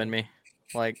outlaw in me.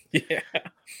 Like,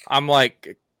 I'm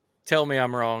like, tell me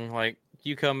I'm wrong. Like,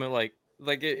 you come like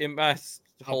in my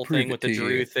whole thing with the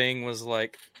Drew thing was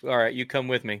like, all right, you come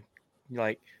with me.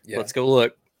 Like, let's go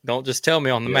look. Don't just tell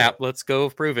me on the map. Let's go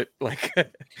prove it. Like.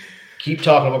 Keep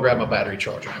talking. I'm gonna grab my battery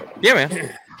charger. Yeah,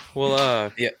 man.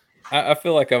 Well, I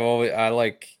feel like I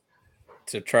like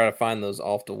to try to find those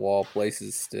off the wall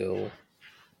places still,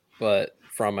 but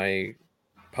from a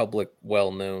public,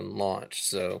 well-known launch.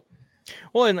 So,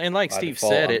 well, and like Steve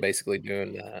said, I'm basically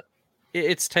doing that.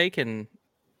 It's taken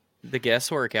the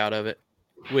guesswork out of it,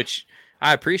 which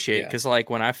I appreciate because,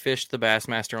 like, when I fished the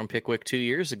Bassmaster on Pickwick 2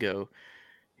 years ago,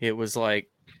 it was like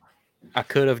I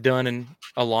could have done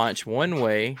a launch one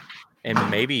way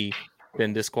and maybe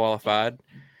been disqualified.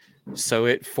 So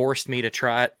it forced me to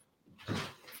try it,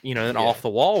 an off the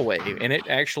wall way. And it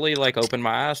actually like opened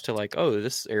my eyes to like, oh,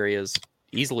 this area is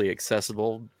easily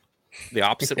accessible the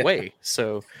opposite way.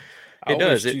 So it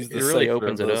does. It really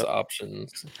opens it up.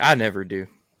 Options. I never do.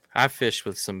 I fish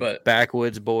with some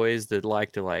backwoods boys that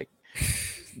like to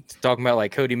talking about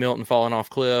like Cody Milton falling off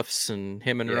cliffs and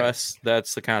him and Russ.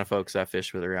 That's the kind of folks I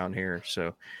fish with around here.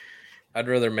 So I'd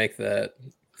rather make that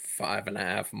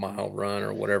 5.5 mile run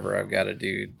or whatever I've got to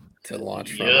do to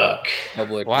launch from a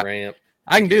public ramp.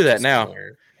 I can do that now.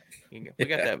 We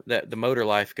got the motor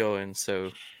life going,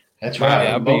 so that's right.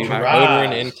 I'll be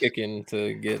motoring and kicking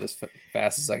to get as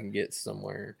fast as I can get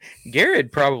somewhere.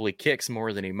 Garrett probably kicks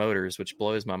more than he motors, which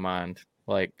blows my mind.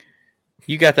 Like,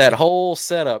 you got that whole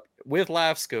setup with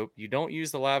live scope. You don't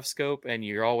use the live scope, and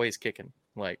you're always kicking.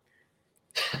 Like,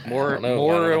 more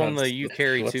on the you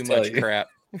carry too much crap.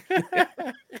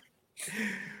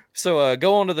 So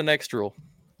go on to the next rule.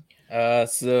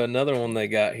 So another one they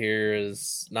got here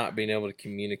is not being able to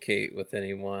communicate with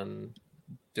anyone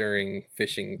during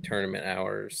fishing tournament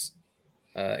hours,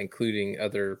 including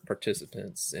other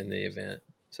participants in the event.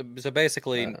 So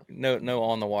basically, no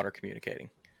on the water communicating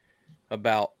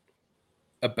about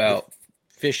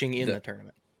fishing in the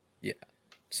tournament. Yeah.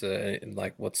 So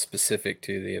like what's specific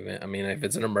to the event? I mean, if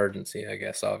it's an emergency, I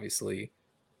guess obviously.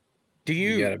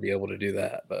 You got to be able to do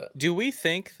that, but do we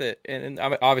think that? And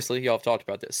obviously, y'all have talked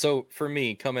about this. So for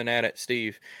me, coming at it,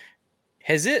 Steve,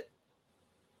 has it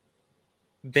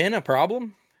been a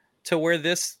problem to where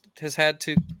this has had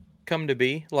to come to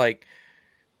be? Like,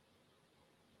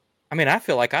 I mean, I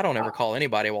feel like I don't ever call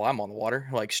anybody while I'm on the water.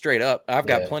 Like, straight up, I've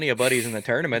got plenty of buddies in the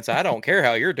tournaments. I don't care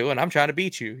how you're doing. I'm trying to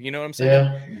beat you. You know what I'm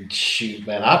saying? Yeah. Shoot,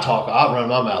 man, I run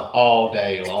my mouth all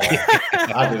day long.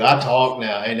 I do. I talk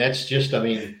now, and that's just, I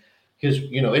mean. Because,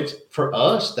 it's for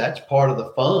us, that's part of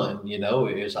the fun,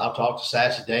 is I'll talk to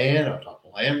Sassy Dan, I'll talk to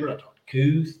Lambert, I'll talk to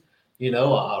Couth,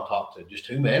 I'll talk to just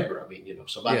whomever. I mean,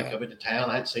 somebody come into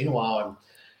town I hadn't seen in a while,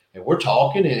 and we're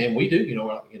talking, and we do,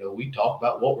 we talk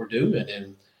about what we're doing.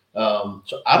 And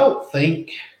so I don't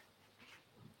think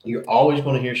you're always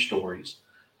going to hear stories.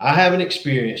 I haven't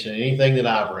experienced anything that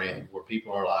I've ran where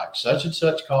people are like, such and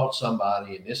such called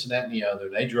somebody and this and that and the other.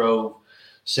 They drove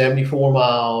 74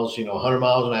 miles, 100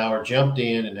 miles an hour, jumped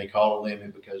in, and they called a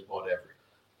limit because whatever.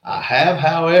 I have,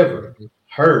 however,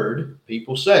 heard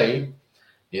people say,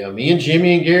 me and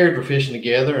Jimmy and Garrett were fishing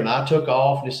together, and I took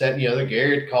off, and this, that, and the other.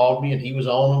 Garrett called me, and he was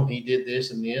on them, and he did this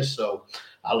and this. So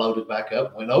I loaded back up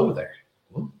and went over there.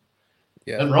 Well,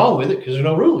 nothing wrong with it because there's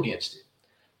no rule against it.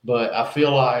 But I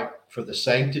feel like for the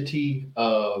sanctity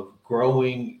of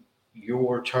growing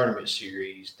your tournament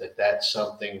series, that's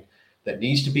something that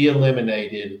needs to be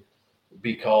eliminated,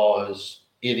 because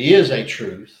it is a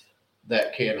truth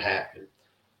that can happen.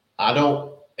 I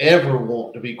don't ever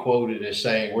want to be quoted as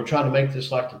saying we're trying to make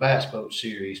this like the Bass Boat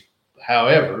Series.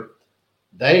 However,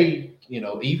 they,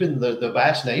 even the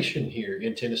Bass Nation here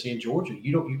in Tennessee and Georgia,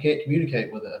 you can't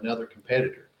communicate with another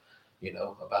competitor,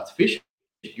 about the fishing.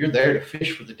 You're there to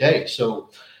fish for the day. So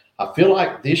I feel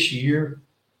like this year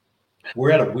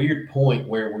we're at a weird point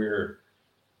where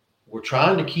we're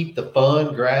trying to keep the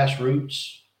fun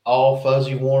grassroots all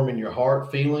fuzzy warm in your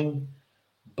heart feeling,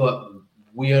 but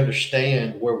we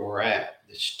understand where we're at.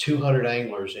 It's 200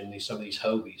 anglers in some of these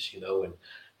Hobies,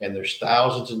 and there's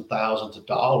thousands and thousands of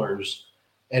dollars,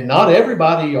 and not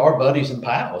everybody are buddies and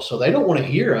pals, so they don't want to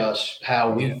hear us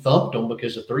how we thumped them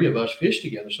because the three of us fish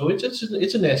together. So it's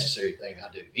a necessary thing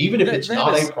I do, even if it's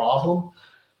not a problem.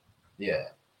 Yeah.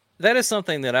 That is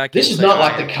something that I can. This is not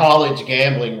like the college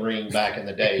gambling ring back in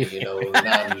the day, the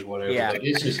 90s, whatever. Yeah. But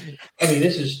this is,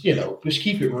 just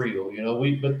keep it real,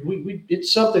 we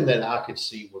it's something that I could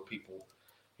see where people,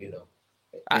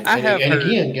 and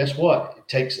again, guess what? It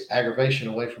takes aggravation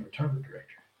away from the tournament director.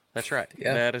 That's right.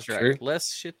 Yeah, that is right. true.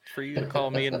 Less shit for you to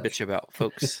call me and bitch about,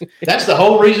 folks. That's the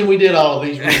whole reason we did all of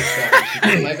these rules stuff,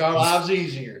 to make our lives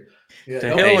easier. Yeah,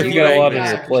 To Hey, hell you got a lot on guys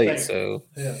your can plate, stay. so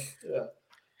Yeah.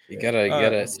 you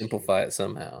gotta simplify it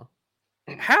somehow.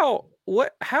 How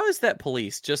is that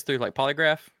policed? Just through like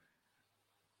polygraph?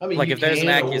 I mean, Like you if there's an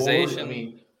can award,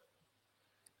 accusation.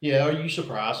 Are you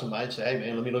surprised somebody say, "Hey,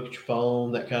 man, let me look at your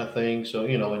phone," that kind of thing. So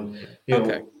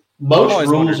Okay. most always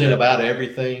rules wondered in that. about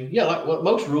everything. Yeah, like what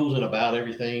most rules in about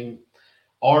everything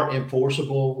aren't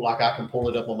enforceable. Like I can pull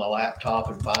it up on my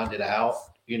laptop and find it out.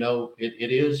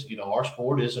 It is. Our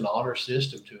sport is an honor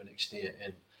system to an extent,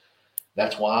 and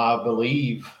that's why I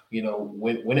believe,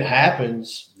 when it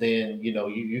happens, then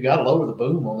you got to lower the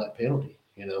boom on that penalty.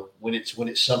 When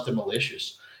it's something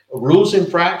malicious. A rules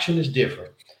infraction is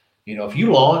different. If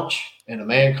you launch and a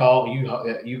man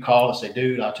you call and say,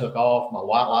 "Dude, I took off. My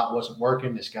white light wasn't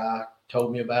working. This guy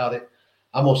told me about it."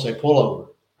 I'm gonna say,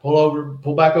 pull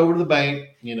back over to the bank.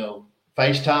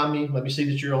 FaceTime me. Let me see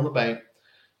that you're on the bank.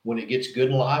 When it gets good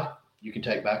and light, you can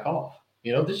take back off.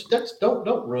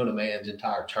 Don't ruin a man's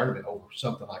entire tournament over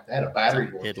something like that. A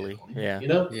battery will Italy, yeah.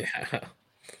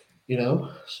 Yeah.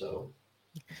 So.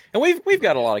 And we've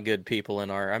got a lot of good people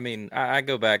in our. I mean, I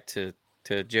go back to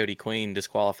Jody Queen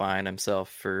disqualifying himself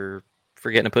for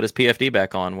forgetting to put his PFD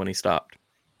back on when he stopped.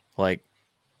 Like,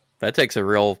 that takes a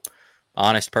real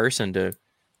honest person to.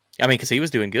 I mean, because he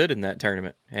was doing good in that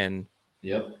tournament, and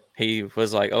he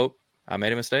was like, "Oh, I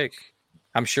made a mistake."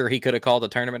 I'm sure he could have called the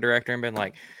tournament director and been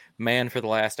like, "Man, for the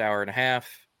last hour and a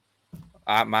half,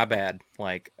 my bad.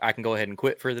 Like, I can go ahead and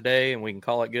quit for the day, and we can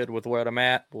call it good with where I'm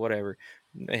at, whatever."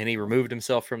 And he removed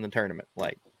himself from the tournament.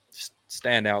 Like,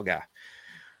 standout guy.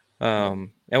 And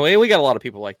we got a lot of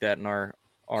people like that in our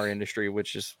industry,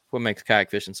 which is what makes kayak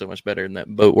fishing so much better than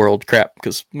that boat world crap,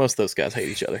 because most of those guys hate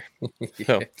each other.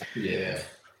 So,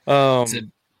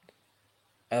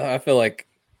 I feel like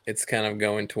it's kind of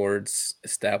going towards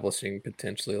establishing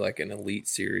potentially like an elite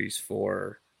series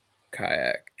for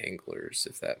kayak anglers,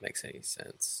 if that makes any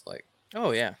sense. Like,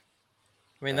 oh yeah,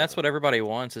 I mean that's what everybody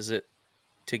wants, is it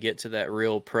to get to that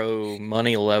real pro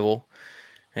money level,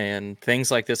 and things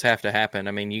like this have to happen.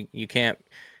 I mean, we can't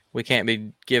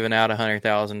be giving out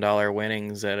 $100,000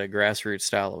 winnings at a grassroots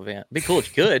style event. It'd be cool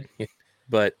if you could,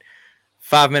 but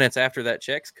 5 minutes after that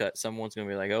check's cut, someone's gonna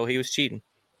be like, "Oh, he was cheating.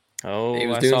 Oh,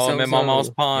 I saw him in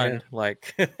Mama's pond." Yeah.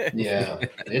 Like, yeah,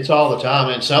 it's all the time,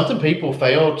 and something people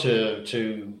fail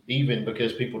to even,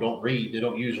 because people don't read, they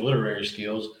don't use literary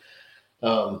skills.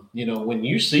 When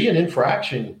you see an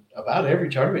infraction about every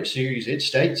tournament series, it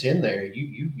states in there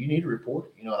you need to report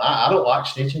it. And I don't like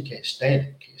snitching. Can't stand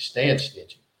it. Can't stand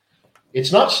snitching.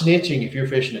 It's not snitching if you're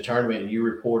fishing a tournament and you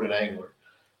report an angler.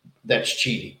 That's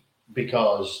cheating,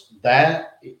 because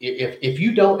that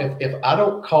if I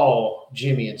don't call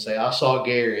Jimmy and say I saw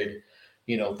Garrett,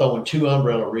 throwing 2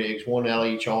 umbrella rigs, one out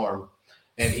of each arm,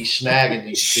 and he's snagging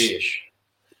these fish,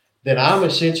 then I'm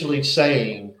essentially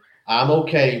saying I'm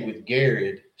okay with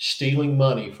Garrett stealing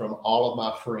money from all of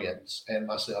my friends and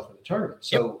myself in the tournament.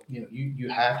 So, you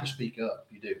have to speak up.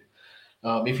 You do.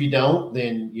 If you don't,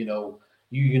 then, you know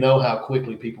how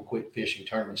quickly people quit fishing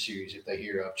tournament series if they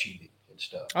hear of cheating and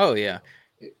stuff. Oh yeah.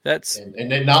 That's and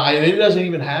it doesn't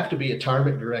even have to be a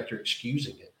tournament director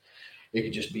excusing it. It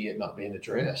could just be it not being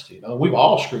addressed. We've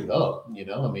all screwed up. I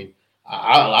mean,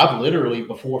 I've literally,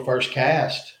 before first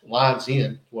cast, lines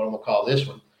in, what I'm gonna call this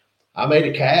one, I made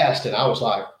a cast and I was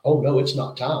like, "Oh no, it's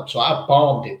not time." So I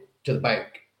bombed it to the bank.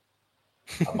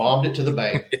 I bombed it to the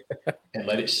bank and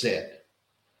let it set.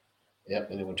 Yep.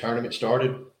 And then when tournament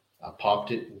started, I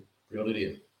popped it and reeled it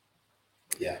in.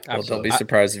 Yeah. Well, don't be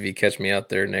surprised if you catch me out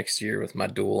there next year with my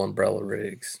dual umbrella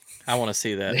rigs. I want to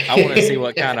see that. I want to see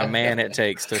what kind of man it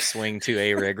takes to swing 2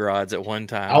 A-rig rods at one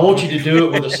time. I want you to do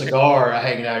it with a cigar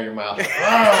hanging out of your mouth.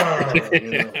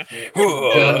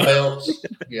 Gun belts.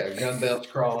 Yeah, gun belts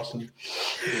crossing.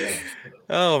 Yeah.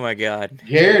 Oh, my God.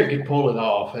 Garrett could pull it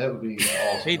off. That would be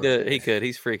awesome. He could.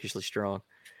 He's freakishly strong.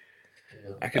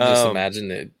 I could just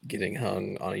imagine it getting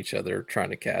hung on each other,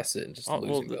 trying to cast it and just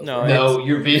losing both. No,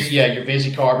 you're busy. Yeah, you're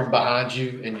busy carbon behind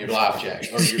you and your life jacket,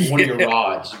 or one of your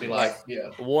rods. It'd be like,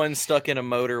 one stuck in a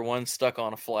motor, one stuck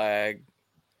on a flag.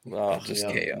 Oh, just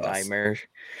chaos, nightmare.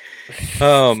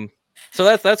 So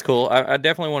that's cool. I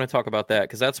definitely want to talk about that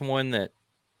because that's one that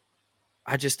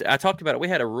I talked about it. We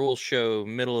had a rules show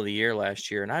middle of the year last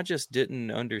year, and I just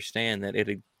didn't understand that it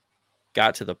had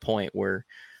got to the point where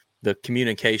the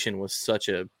communication was such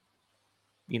a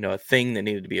thing that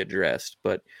needed to be addressed.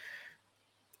 But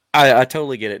I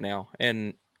totally get it now.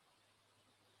 And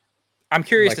I'm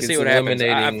curious to see what happens.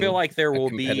 I feel like there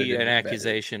will be an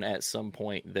accusation at some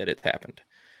point that it happened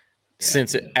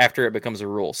after it becomes a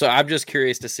rule. So I'm just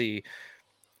curious to see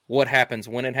what happens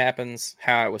when it happens,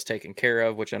 how it was taken care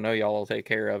of, which I know y'all will take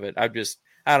care of it. I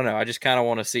don't know. I just kind of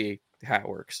want to see how it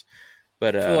works.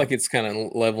 But I feel like it's kind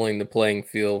of leveling the playing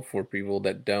field for people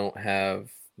that don't have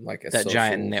like that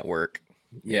giant network.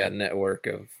 Yeah, network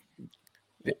of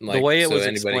the way it was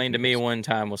explained to me one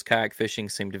time was kayak fishing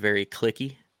seemed very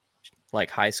cliquey,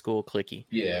 like high school cliquey.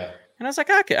 Yeah. And I was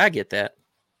like, I get that.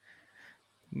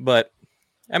 But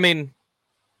I mean,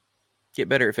 get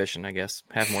better at fishing, I guess.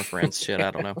 Have more friends. Shit, I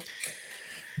don't know.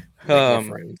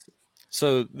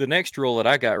 So the next rule that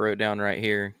I got wrote down right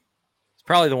here,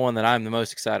 probably the one that I'm the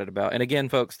most excited about. And again,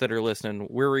 folks that are listening,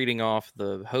 we're reading off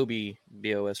the Hobie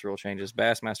BOS rule changes.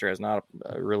 Bassmaster has not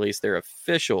released their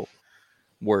official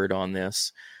word on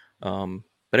this. But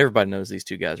everybody knows these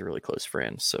two guys are really close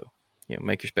friends. So,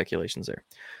 make your speculations there.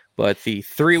 But the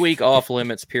 3-week off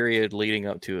limits period leading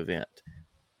up to event.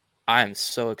 I'm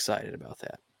so excited about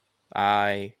that.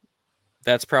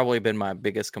 That's probably been my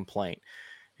biggest complaint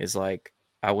is like,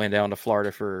 I went down to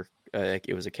Florida for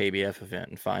it was a KBF event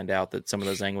and find out that some of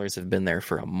those anglers have been there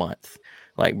for a month.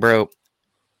 Like, bro,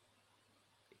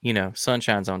 sun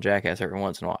shines on Jackass every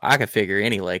once in a while. I could figure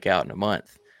any lake out in a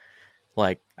month.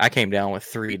 Like, I came down with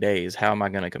 3 days. How am I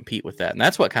going to compete with that? And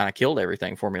that's what kind of killed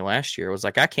everything for me last year. It was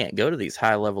like, I can't go to these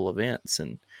high level events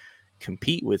and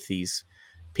compete with these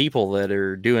people that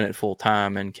are doing it full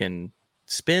time and can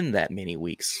spend that many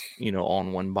weeks,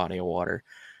 on one body of water.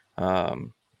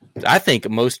 I think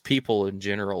most people in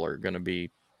general are going to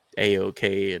be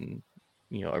A-okay and,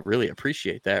 I really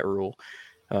appreciate that rule.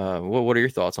 What are your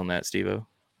thoughts on that, Steve-O?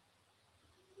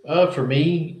 For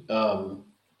me, I'm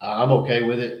okay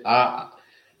with it. I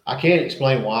can't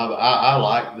explain why, but I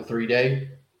like the 3-day.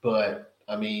 But,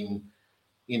 I mean,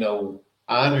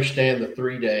 I understand the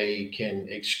 3-day can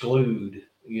exclude,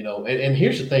 and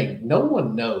here's the thing. No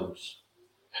one knows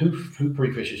who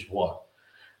pre-fishes what.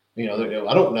 I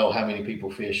don't know how many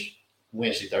people fish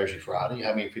Wednesday, Thursday, Friday,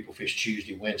 how many people fish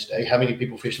Tuesday, Wednesday, how many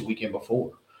people fish the weekend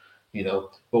before,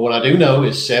 But what I do know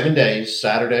is 7 days,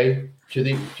 Saturday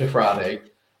to Friday,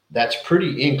 that's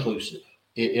pretty inclusive.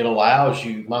 It allows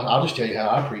you, I'll just tell you how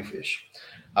I pre-fish.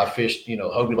 I fished,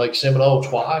 Hobie Lake Seminole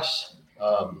twice.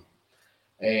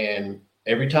 And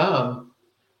every time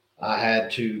I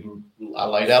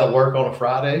laid out of work on a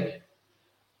Friday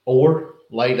or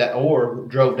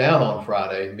drove down on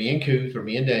Friday, me and Kuth or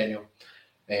me and Daniel,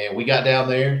 and we got down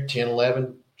there 10,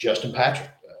 11, Justin Patrick,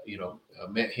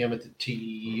 met him at the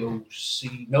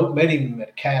TOC, met him at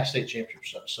a Cal State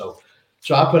Championship. So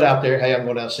I put out there, hey, I'm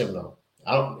going down to Seminole.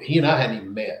 He and I hadn't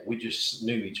even met. We just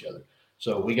knew each other.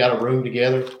 So we got a room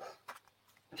together.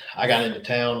 I got into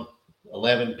town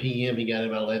 11 p.m. He got in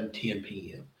about 11:10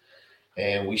 p.m.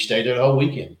 And we stayed there the whole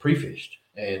weekend, pre-fished.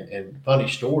 And funny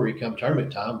story, come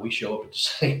tournament time, we show up at the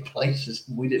same places.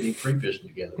 We didn't even pre-fish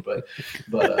together.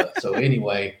 But so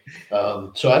anyway,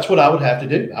 so that's what I would have to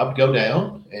do. I would go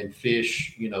down and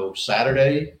fish,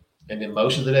 Saturday and then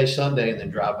most of the day Sunday and then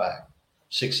drive back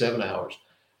 6-7 hours.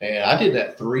 And I did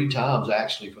that 3 times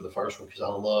actually for the first one because I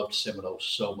loved Seminole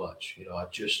so much. I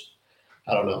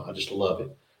don't know. I just love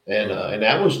it. And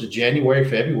that was the January,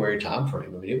 February time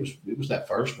frame. I mean, it was that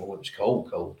first one when it was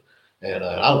cold. And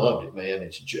I loved it, man.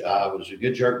 It was a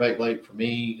good jerkbait lake for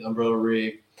me, umbrella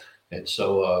rig. And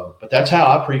so, but that's how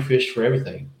I pre-fish for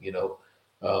everything,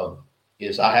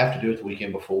 is I have to do it the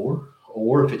weekend before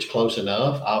or if it's close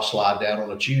enough, I'll slide down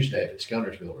on a Tuesday if it's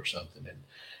Gunnersville or something.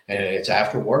 And it's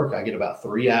after work. I get about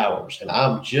 3 hours, and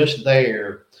I'm just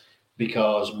there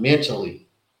because mentally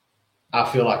I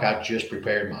feel like I just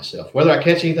prepared myself. Whether I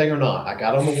catch anything or not, I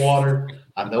got on the water.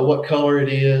 I know what color it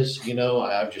is. You know,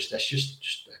 that's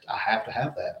just I have to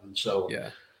have that. And so,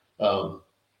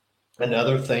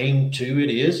 another thing to it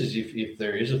is if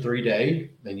there is a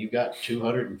 3-day, then you've got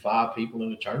 205 people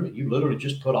in the tournament. You literally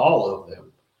just put all of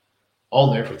them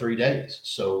on there for 3 days.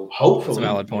 So hopefully, that's a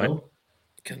valid point.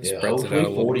 Hopefully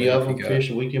 40 of them fish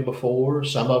the weekend before.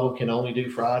 Some of them can only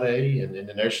do Friday. And then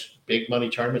there's big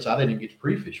money tournaments I didn't even get to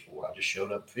pre-fish for. I just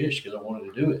showed up and fished because I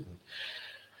wanted to do it. And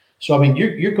so, I mean,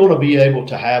 you're going to be able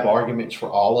to have arguments for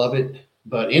all of it.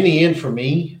 But in the end, for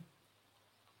me,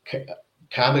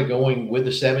 kind of going with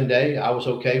the 7-day, I was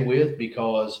okay with,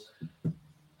 because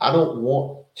I don't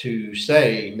want to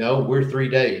say, no, we're 3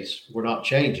 days, we're not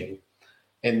changing.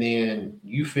 And then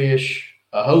you fish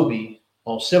a Hobie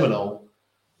on Seminole,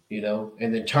 you know,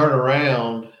 and then turn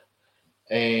around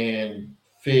and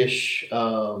fish,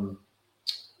 Possum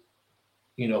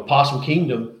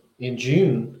Kingdom in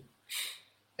June.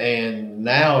 And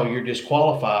now you're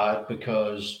disqualified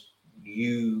because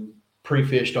you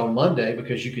pre-fished on Monday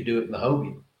because you could do it in the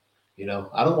Hobie. You know,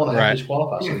 I don't want to have to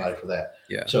disqualify somebody for that.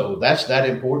 Yeah. So that's that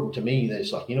important to me. That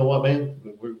it's like, you know what, man,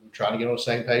 we're trying to get on the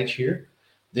same page here.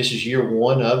 This is year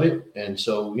one of it. And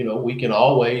so, you know, we can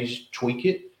always tweak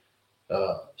it.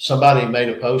 Somebody made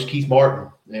a post, Keith Martin,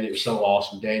 and it was so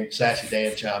awesome. Sassy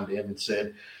Dan chimed in and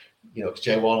said, you know,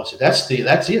 Jay Wallace said, that's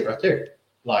it right there.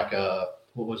 Like,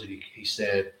 what was it? He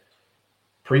said,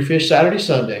 pre-fish Saturday,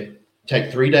 Sunday,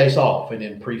 take 3 days off, and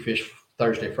then pre-fish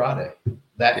Thursday, Friday.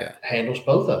 That handles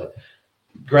both of it.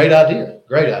 Great idea.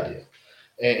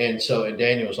 And so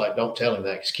Daniel was like, don't tell him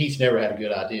that, because Keith's never had a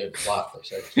good idea in his life, they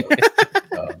say.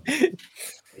 So,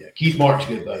 Keith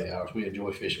Martin's a good buddy of ours. We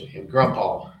enjoy fishing with him.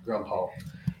 Grandpa.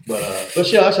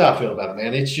 But yeah, that's how I feel about it,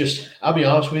 man. It's just, I'll be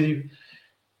honest with you.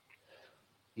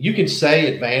 You can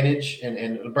say advantage,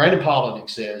 and Brandon Polinick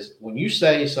says, when you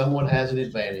say someone has an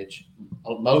advantage,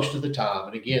 most of the time,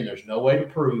 and again, there's no way to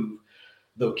prove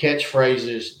the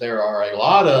catchphrases there are a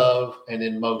lot of, and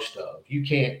then most of. You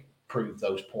can't prove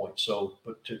those points. So,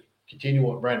 but to continue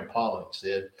what Brandon Polinick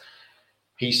said,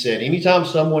 he said, anytime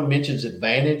someone mentions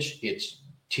advantage, it's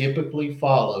typically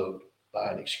followed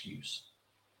by an excuse.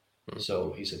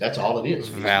 So he said, that's all it is.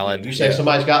 Valid. You say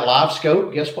somebody's got live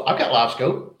scope. Guess what? I've got live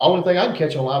scope. Only thing I can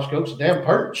catch on live scope is a damn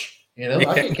perch. You know,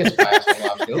 I can't catch a bass on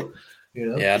live scope. You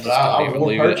know, I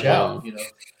want to perch out. You know,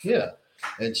 yeah.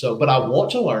 And so, but I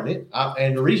want to learn it.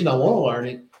 And the reason I want to learn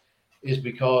it is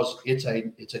because it's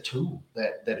a tool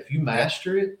that if you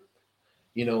master it,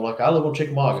 you know, like I live on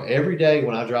Chickamauga. Every day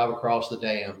when I drive across the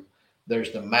dam,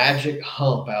 there's the magic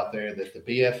hump out there that the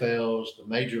BFLs, the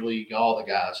Major League, all the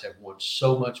guys have won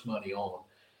so much money on.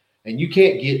 And you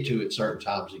can't get to it certain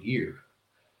times a year.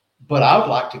 But I would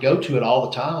like to go to it all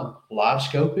the time, live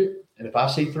scope it. And if I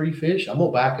see 3 fish, I'm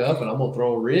going to back up and I'm going to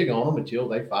throw a rig on them until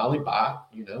they finally bite,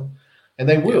 you know. And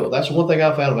they will. That's one thing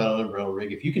I found about an umbrella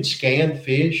rig. If you can scan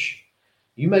fish,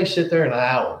 you may sit there an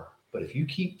hour. But if you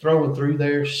keep throwing through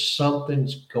there,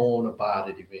 something's going to bite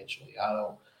it eventually.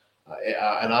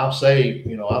 And I'll say,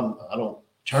 you know, I don't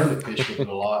tournament fish with it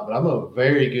a lot, but I'm a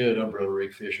very good umbrella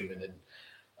rig fisherman, and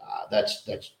that's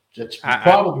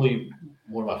probably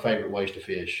one of my favorite ways to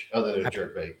fish, other than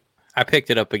jerkbait. I picked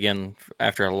it up again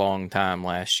after a long time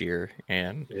last year,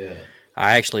 and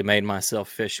I actually made myself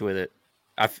fish with it.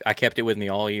 I kept it with me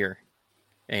all year,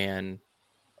 and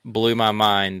blew my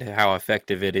mind how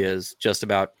effective it is just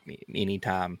about any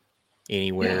time,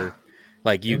 anywhere. Yeah.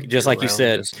 Like you, just like you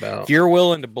said, if you're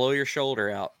willing to blow your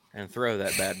shoulder out and throw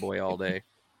that bad boy all day,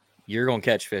 you're going to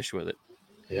catch fish with it.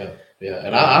 Yeah.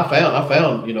 And I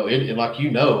found, you know, and like, you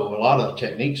know, a lot of the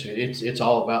techniques, it's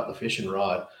all about the fishing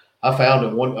rod. I found a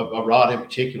rod in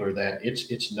particular that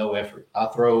it's no effort. I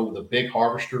throw the big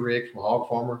harvester rig from Hog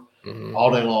Farmer all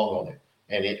day long on it,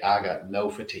 and I got no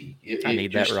fatigue. I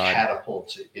need that rod.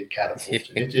 Catapults it. It catapults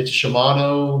it. It's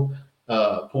Shimano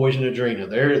Poison Adrena.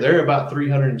 They're about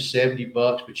 $370,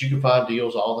 but you can find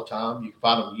deals all the time. You can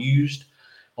find them used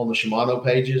on the Shimano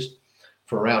pages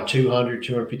for around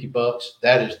 $250.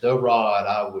 That is the rod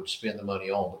I would spend the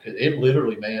money on, because it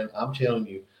literally, man, I'm telling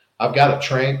you, I've got a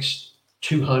Tranx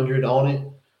 200 on it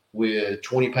with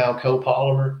 20-pound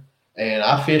copolymer, and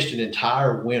I fished an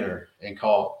entire winter and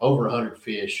caught over 100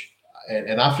 fish.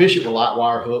 And I fish it with light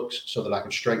wire hooks so that I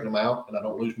can straighten them out and I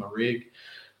don't lose my rig.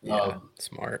 Yeah,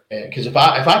 smart. Because if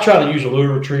I try to use a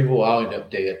lure retrieval, I'll end up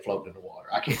dead floating in the water.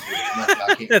 I can't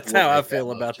do it. That's how I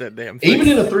feel about that damn thing. Even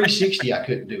in a 360, I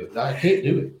couldn't do it. I can't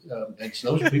do it. And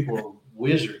so those people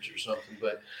wizards or something.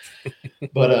 But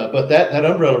that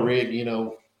umbrella rig, you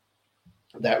know,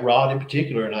 that rod in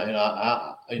particular, and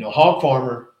I you know, Hog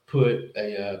Farmer put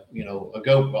arguably,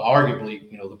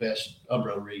 you know, the best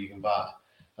umbrella rig you can buy.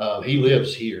 He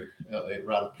lives here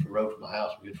right up the road from my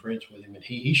house. We're good friends with him, and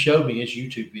he showed me his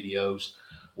YouTube videos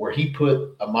where he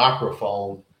put a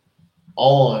microphone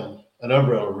on an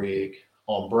umbrella rig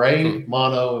on braid,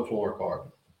 mono, and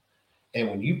fluorocarbon. And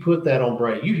when you put that on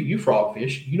braid, you frog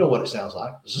fish, you know what it sounds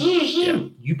like. Yeah.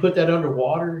 You put that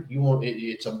underwater, you want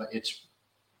it's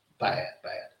bad.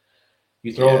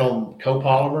 You throw it on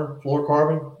copolymer,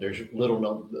 fluorocarbon, there's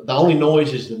the only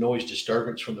noise is the noise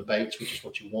disturbance from the baits, which is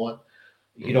what you want.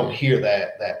 You don't hear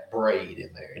that braid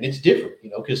in there. And it's different, you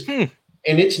know, because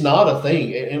and it's not a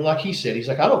thing. And like he said, he's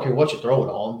like, I don't care what you throw it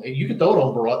on. You can throw it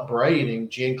on braid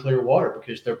and gin clear water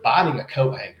because they're biting a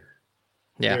coat hanger.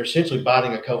 Yeah. They're essentially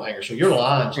biting a coat hanger. So your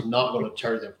line's not going to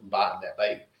deter them from biting that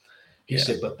bait. He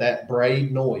said, but that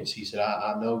braid noise, he said,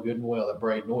 I know good and well that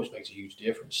braid noise makes a huge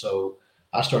difference. So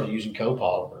I started using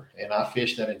copolymer, and I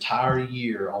fished that entire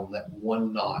year on that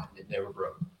one knot, and it never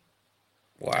broke.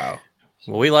 Wow.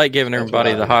 Well, we like giving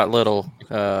everybody the hot little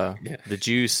the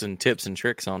juice and tips and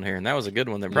tricks on here, and that was a good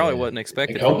one that probably wasn't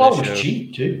expected. And copolymer's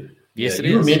cheap too. Yes, it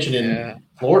is. You were mentioning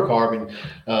fluorocarbon.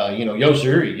 You know,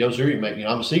 Yo-Zuri,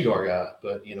 I'm a Seaguar guy,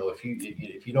 but you know, if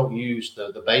you don't use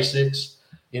the basics,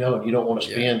 you know, and you don't want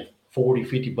to spend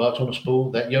 $40-$50 on a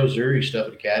spool, that Yo-Zuri stuff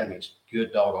at Academy is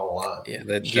good doggone line. Yeah,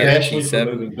 that especially for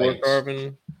moving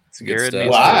fluorocarbon. It's good stuff.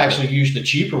 Well, I actually used the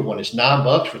cheaper one. It's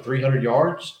 $9 for 300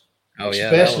 yards. Oh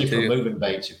yeah, especially for moving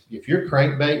baits. If you're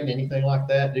crankbaiting anything like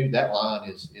that, dude, that line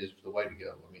is the way to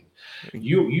go. I mean,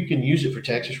 you can use it for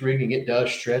Texas rigging. It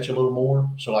does stretch a little more.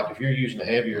 So like if you're using a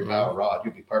heavier power rod,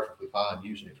 you'll be perfectly fine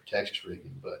using it for Texas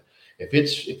rigging. But if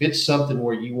it's something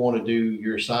where you want to do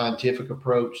your scientific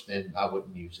approach, then I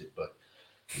wouldn't use it. But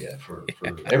yeah, for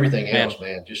everything else,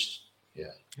 man, just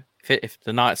If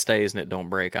the knot stays and it don't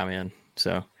break, I'm in.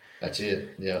 So that's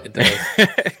it. Yeah, it does.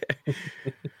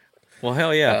 Well,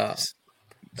 hell yeah.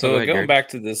 So going back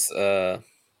to this the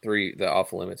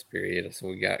off limits period, so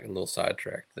we got a little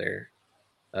sidetracked there.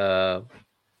 I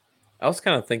was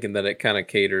kind of thinking that it kind of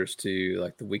caters to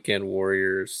like the weekend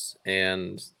warriors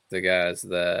and the guys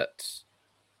that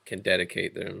can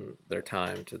dedicate their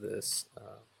time to this.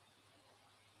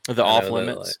 The off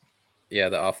limits?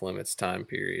 The off limits time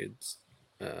periods.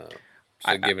 So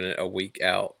giving it a week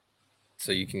out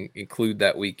so you can include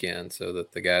that weekend so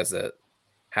that the guys that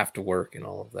have to work and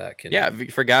all of that can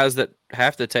for guys that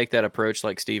have to take that approach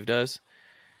like Steve does,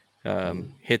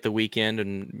 hit the weekend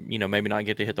and you know maybe not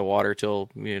get to hit the water till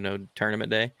tournament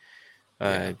day.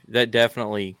 That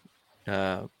definitely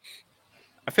I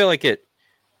feel like it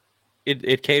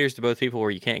caters to both people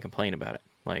where you can't complain about it.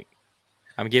 Like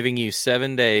I'm giving you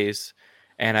 7 days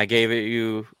and I gave it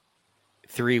you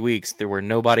 3 weeks there where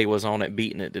nobody was on it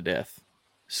beating it to death.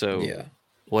 So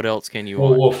what else can you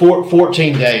want? Well,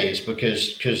 14 days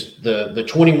because the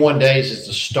 21 days is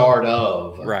the start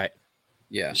of. Right.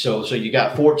 Yeah. So you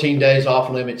got 14 days off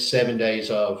limits, 7 days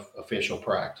of official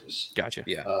practice. Gotcha.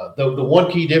 Yeah. The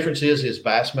one key difference is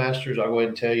Bassmasters, I'll go ahead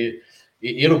and tell you,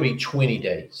 it'll be 20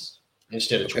 days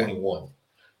instead of 21.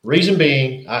 Reason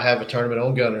being, I have a tournament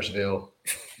on Gunnersville,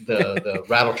 the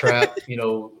rattle trap,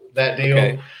 that deal.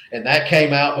 Okay. And that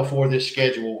came out before this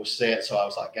schedule was set. So I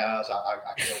was like, guys, I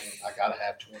got to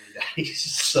have 20 days.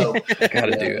 So I got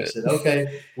to do it. I said,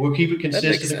 okay, we'll keep it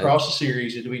consistent across the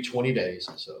series. It'll be 20 days.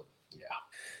 So, yeah.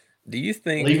 Do you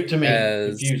think leave it to me,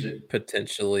 confuse it.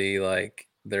 Potentially like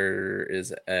there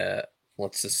is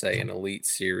let's just say an elite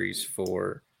series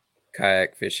for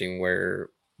kayak fishing where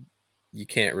you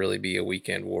can't really be a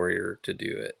weekend warrior to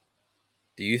do it?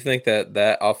 Do you think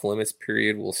that off limits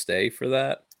period will stay for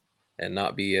that? And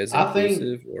not be as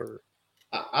inclusive,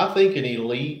 I think an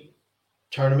elite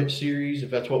tournament series, if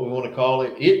that's what we want to call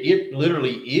it, it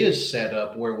literally is set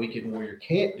up where weekend warrior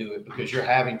can't do it because you're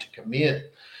having to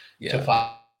commit to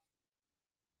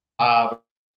 5%.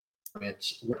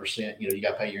 You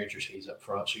got to pay your interest fees up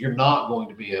front, so you're not going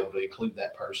to be able to include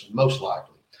that person most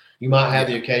likely. You might have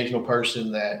the occasional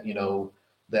person that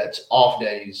that's off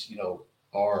days,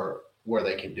 are where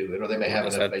they can do it, or they may have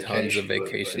enough vacation. Tons of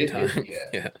vacation time.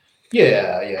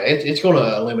 Yeah. It's going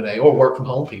to eliminate or work from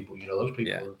home people. Those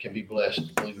people can be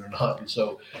blessed, believe it or not. And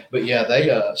so, but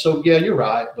you're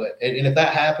right. But and if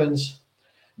that happens,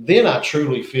 then I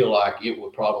truly feel like it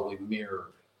would probably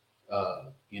mirror,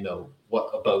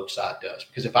 what a boat side does.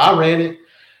 Because if I ran it,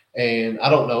 and I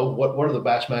don't know what are the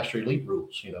Bassmaster Elite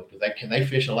rules. Can they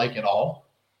fish a lake at all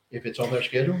if it's on their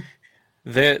schedule?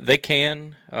 They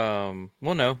can.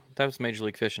 Well, no, that was Major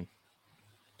League Fishing.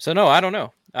 So no, I don't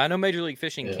know. I know Major League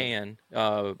Fishing Yeah. can.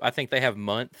 I think they have a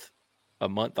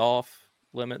month off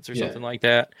limits or Yeah. something like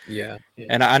that. Yeah.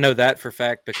 And I know that for a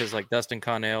fact because like Dustin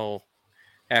Connell,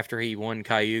 after he won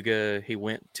Cayuga, he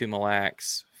went to Mille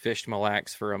Lacs, fished Mille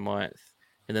Lacs for a month,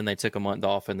 and then they took a month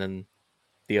off, and then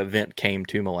the event came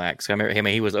to Mille Lacs. I mean,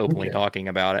 he was openly talking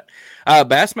about it.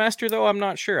 Bassmaster, though, I'm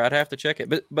not sure. I'd have to check it.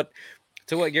 But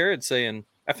to what Garrett's saying,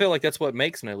 I feel like that's what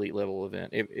makes an elite level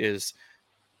event. It is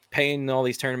paying all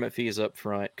these tournament fees up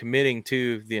front, committing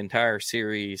to the entire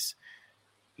series.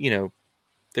 You know,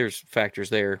 there's factors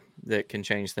there that can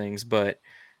change things, but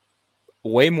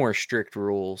way more strict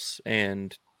rules.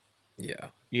 And,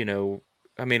 you know,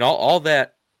 I mean, all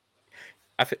that,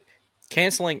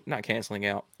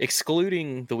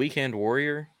 excluding the weekend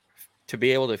warrior to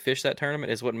be able to fish that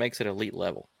tournament is what makes it elite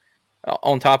level.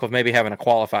 On top of maybe having to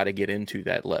qualify to get into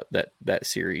that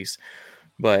series.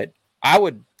 But I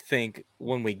would think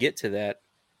when we get to that,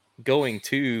 going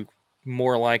to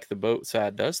more like the boat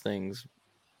side does things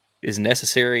is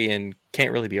necessary and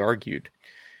can't really be argued.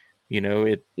 You know,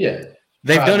 they've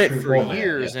done it for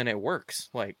years and it works.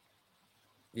 Like,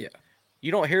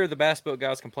 you don't hear the bass boat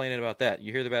guys complaining about that.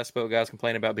 You hear the bass boat guys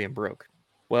complaining about being broke.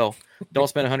 Well, don't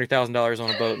spend $100,000 on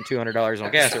a boat and $200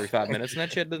 on gas every 5 minutes, and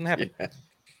that shit doesn't happen. Yeah.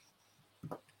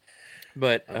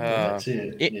 But that's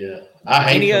it.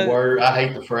 I hate the word. I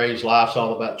hate the phrase. Life's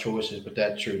all about choices, but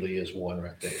that truly is one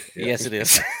right there. Yeah. Yes, it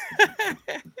is.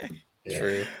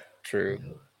 True.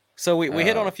 So we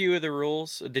hit on a few of the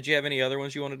rules. Did you have any other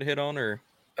ones you wanted to hit on, or?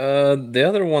 The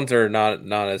other ones are not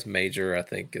as major, I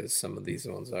think, as some of these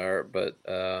ones are. But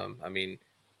I mean,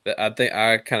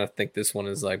 I kind of think this one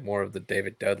is like more of the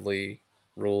David Dudley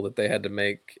rule that they had to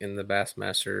make in the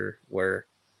Bassmaster, where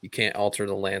you can't alter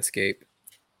the landscape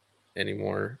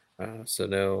anymore. So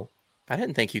no, I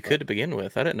didn't think you could to begin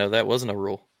with. I didn't know that wasn't a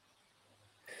rule.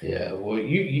 Yeah, well,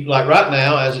 you like right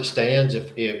now as it stands,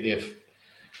 if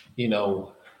you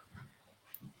know,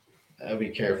 I'll be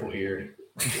careful here.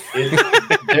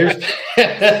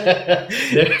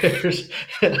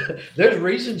 There's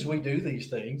reasons we do these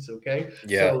things, okay?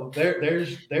 Yeah. So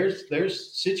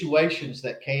there's situations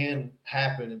that can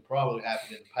happen and probably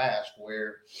happened in the past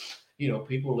where, you know,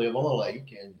 people live on a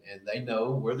lake and they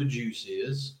know where the juice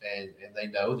is and they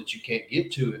know that you can't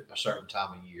get to it a certain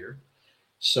time of year.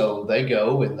 So they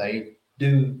go and they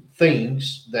do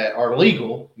things that are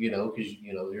legal, you know, because,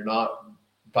 you know, you're not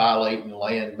violating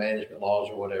land management laws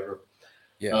or whatever.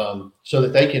 Yeah. So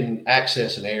that they can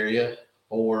access an area,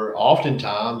 or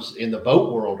oftentimes in the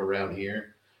boat world around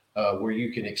here, where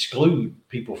you can exclude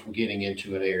people from getting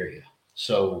into an area.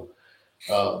 So,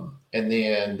 and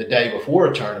then the day before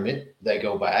a tournament, they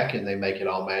go back and they make it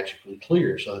all magically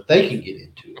clear so that they can get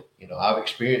into it. You know, I've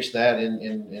experienced that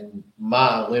in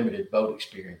my limited boat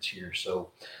experience here.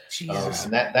 So,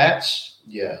 and that's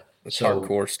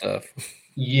hardcore stuff.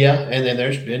 Yeah, and then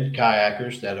there's been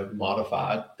kayakers that have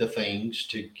modified the things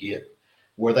to get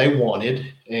where they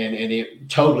wanted, and it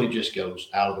totally just goes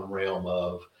out of the realm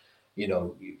of, you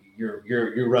know,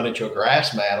 you're running to a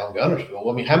grass mat on Gunnersville.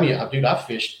 I mean, I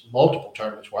fished multiple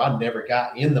tournaments where I never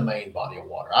got in the main body of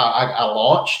water. I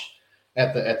launched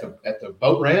at the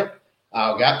boat ramp.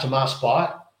 I got to my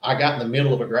spot. I got in the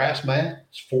middle of a grass mat.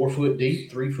 It's 4 foot deep,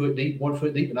 3 foot deep, 1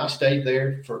 foot deep, and I stayed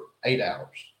there for 8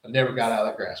 hours. I never got out of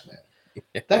that grass mat.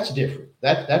 That's different.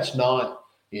 That's not,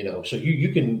 you know, so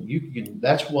you can,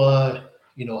 that's why,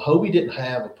 you know, Hobie didn't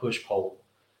have a push pole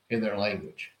in their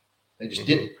language. They just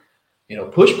didn't. You know,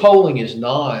 push poling is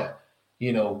not,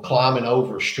 you know, climbing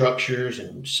over structures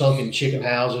and sunken chicken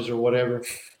houses or whatever.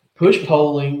 Push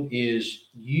poling is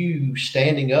you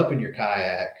standing up in your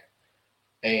kayak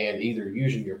and either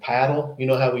using your paddle, you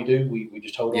know how we do, we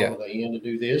just hold on to the end to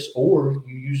do this, or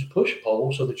you use a push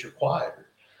pole so that you're quieter.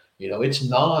 You know, it's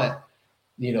not,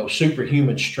 you know,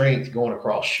 superhuman strength going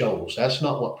across shoals. That's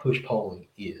not what push poling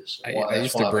is. I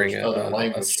used to bring a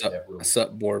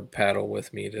supboard paddle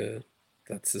with me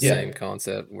that's the same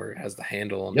concept where it has the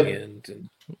handle on the end.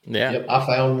 And I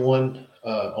found one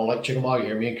on Lake Chickamauga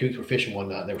here. Me and Coots were fishing one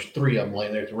night, and there was 3 of them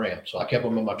laying there at the ramp. So I kept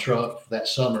them in my truck that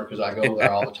summer because I go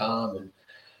there all the time and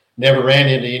never ran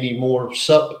into any more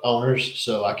sup owners.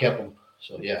 So I kept them.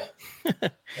 So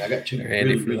I got 2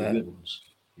 really good ones.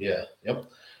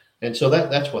 And so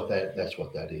that's what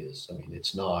that is. I mean,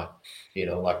 it's not, you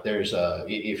know, like there's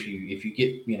if you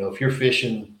get, you know, if you're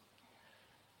fishing,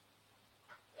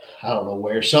 I don't know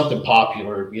where, something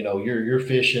popular, you know, you're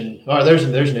fishing. All right, there's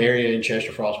an area in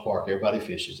Chester Frost Park, everybody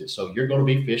fishes it. So you're going to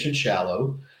be fishing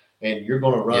shallow, and you're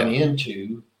going to run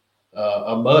into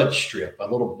a mud strip, a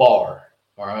little bar.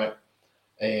 All right,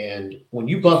 and when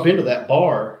you bump into that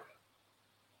bar,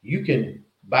 you can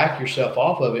back yourself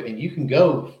off of it, and you can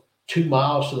go 2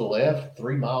 miles to the left,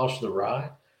 3 miles to the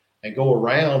right, and go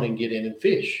around and get in and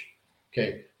fish.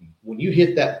 Okay. When you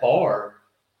hit that bar,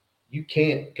 you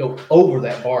can't go over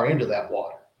that bar into that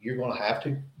water. You're going to have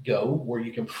to go where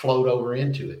you can float over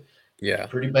into it. Yeah.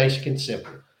 It's pretty basic and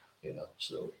simple,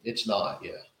 so it's not,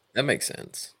 That makes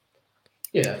sense.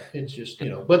 Yeah. It's just,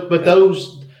 but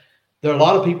those, there are a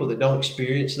lot of people that don't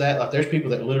experience that. Like there's people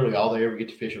that literally all they ever get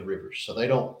to fish are rivers. So they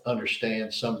don't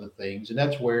understand some of the things. And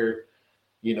that's where,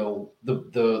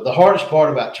 the hardest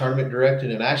part about tournament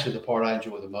directing, and actually the part I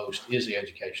enjoy the most, is the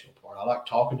educational part. I like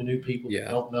talking to new people that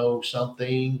don't know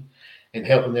something and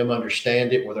helping them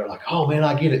understand it, where they're like, oh man,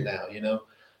 I get it now,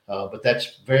 but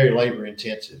that's very labor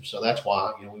intensive. So that's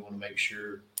why, we want to make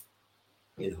sure,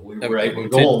 we're able to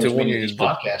go on as many of these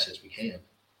podcasts as we can.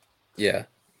 Yeah.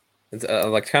 It's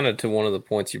like kind of to one of the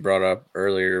points you brought up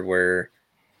earlier, where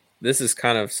this is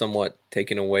kind of somewhat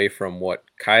taken away from what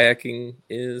kayaking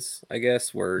is, I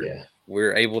guess, where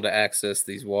we're able to access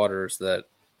these waters that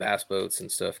bass boats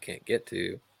and stuff can't get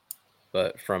to.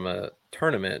 But from a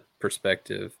tournament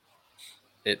perspective,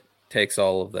 it takes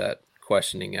all of that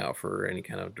questioning out for any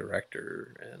kind of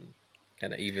director and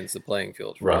kind of evens the playing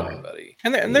field for everybody.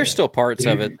 And there's still parts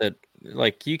of it that,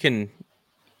 like, you can,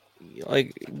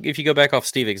 like, if you go back off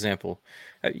Steve's example,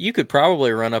 you could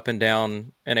probably run up and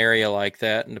down an area like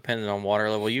that, and depending on water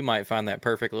level, you might find that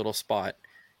perfect little spot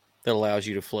that allows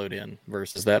you to float in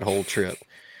versus that whole trip.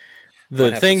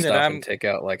 The thing that I'm take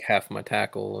out like half my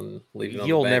tackle and leave it on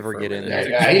you'll the bank never get in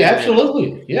there.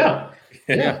 Absolutely. Yeah.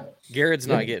 Garrett's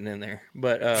not getting in there,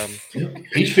 but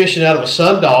he's fishing out of a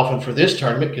sun dolphin for this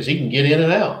tournament because he can get in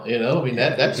and out. I mean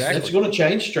that's going to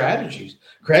change strategies.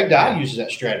 Craig Dye uses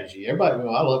that strategy. Everybody,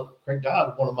 I love Craig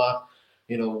Dye. One of my,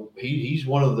 he's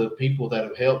one of the people that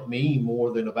have helped me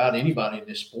more than about anybody in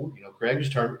this sport. Craig is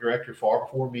tournament director far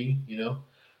before me.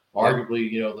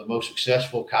 Arguably, the most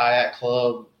successful kayak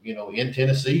club, in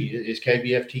Tennessee is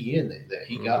KBFTN that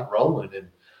he got rolling.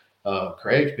 And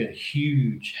Craig's been a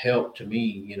huge help to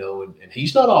me, and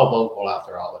he's not all vocal out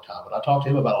there all the time, but I talk to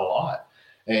him about a lot.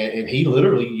 And he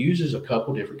literally uses a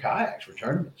couple different kayaks for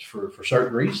tournaments for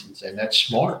certain reasons. And that's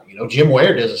smart. Jim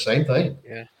Ware does the same thing.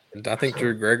 Yeah. And I think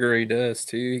Drew Gregory does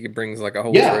too. He brings like a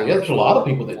whole there's a lot of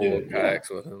people that do kayaks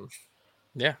with him.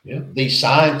 Yeah. These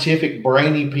scientific,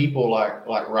 brainy people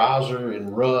like Riser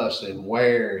and Russ and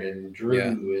Ware and Drew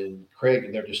and Craig,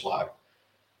 and they're just like,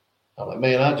 I'm like,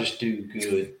 man, I just do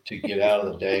good to get out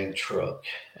of the dang truck,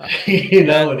 and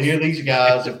here these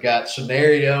guys have got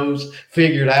scenarios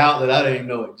figured out that I didn't even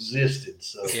know existed.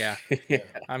 So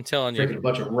I'm telling you, a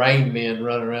bunch of rain men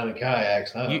running around in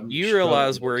kayaks. You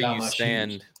realize where you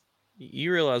stand.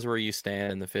 You realize where you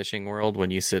stand in the fishing world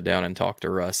when you sit down and talk to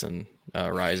Russ and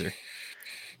Riser.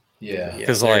 Yeah,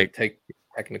 because like take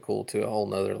technical to a whole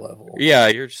nother level. Yeah,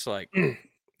 you're just like,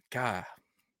 God,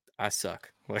 I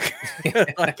suck. Like,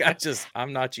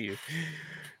 I'm not you.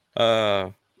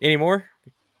 Any more?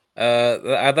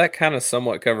 That kind of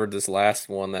somewhat covered this last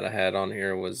one that I had on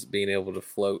here, was being able to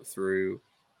float through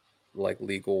like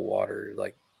legal water.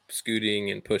 Like scooting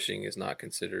and pushing is not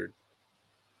considered.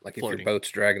 Like floating. If your boat's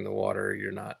dragging the water,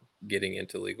 you're not getting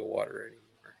into legal water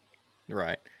anymore.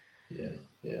 Right.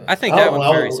 Yeah. I think that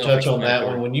one's very I'll touch on that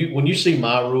one. When you see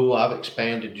my rule, I've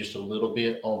expanded just a little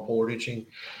bit on portaging.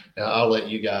 Now I'll let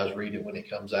you guys read it when it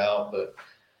comes out, but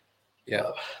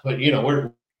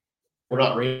we're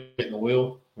not reinventing the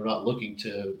wheel. We're not looking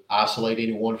to isolate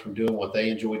anyone from doing what they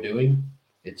enjoy doing.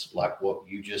 It's like what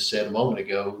you just said a moment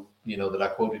ago, that I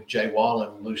quoted Jay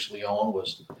Wallen loosely on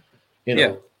was,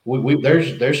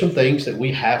 there's some things that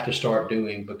we have to start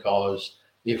doing, because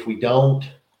if we don't,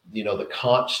 the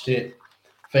constant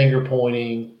finger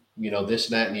pointing, this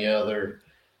and that and the other,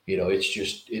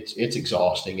 it's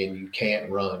exhausting, and you can't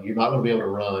run. You're not going to be able to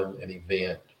run an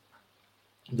event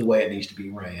the way it needs to be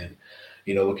ran,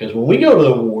 because when we go to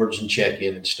the awards and check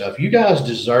in and stuff, you guys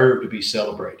deserve to be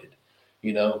celebrated,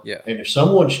 And if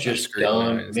someone's just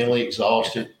done, mentally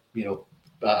exhausted,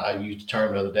 I used the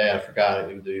term the other day, I forgot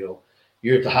it,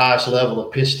 you're at the highest level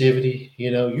of festivity,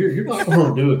 you're not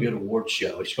going to do a good award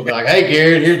show. It's going to be like, hey,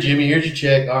 Garrett, here, Jimmy, here's your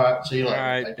check. All right, see you later. All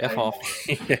right, F off.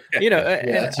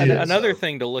 Another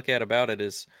thing to look at about it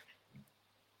is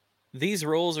these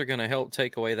rules are going to help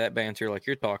take away that banter like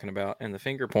you're talking about and the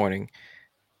finger pointing,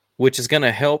 which is going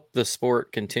to help the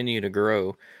sport continue to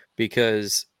grow,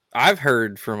 because I've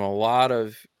heard from a lot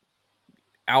of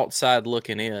outside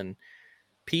looking in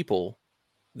people,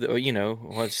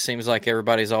 it seems like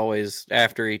everybody's always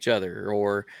after each other,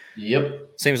 or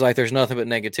seems like there's nothing but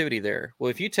negativity there.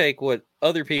 Well, if you take what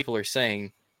other people are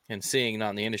saying and seeing,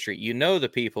 not in the industry, the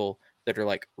people that are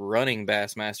like running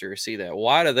Bassmaster see that?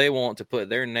 Why do they want to put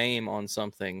their name on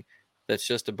something that's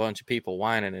just a bunch of people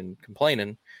whining and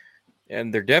complaining?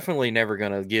 And they're definitely never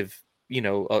going to give,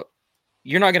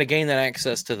 you're not going to gain that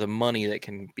access to the money that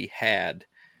can be had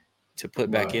to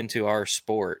put back into our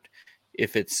sport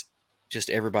if it's just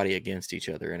everybody against each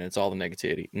other and it's all the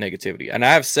negativity. And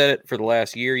I've said it for the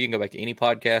last year. You can go back to any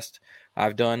podcast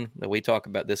I've done that we talk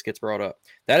about this gets brought up.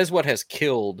 That is what has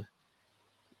killed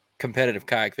competitive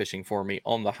kayak fishing for me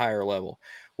on the higher level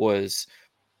was,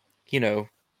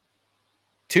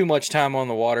 too much time on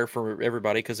the water for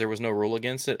everybody because there was no rule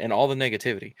against it and all the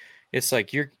negativity. It's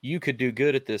like you could do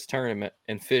good at this tournament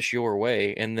and fish your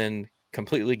way and then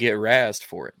completely get razzed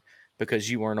for it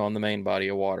because you weren't on the main body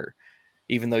of water,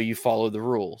 even though you followed the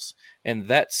rules. And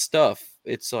that stuff,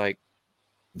 it's like,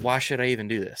 why should I even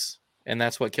do this? And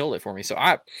that's what killed it for me. So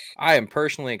I am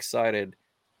personally excited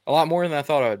a lot more than I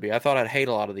thought I would be. I thought I'd hate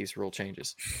a lot of these rule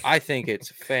changes. I think it's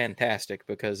fantastic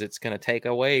because it's going to take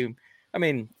away,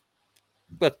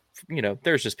 but,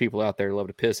 there's just people out there who love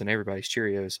to piss in everybody's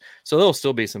Cheerios. So there'll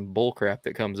still be some bull crap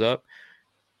that comes up.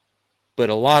 But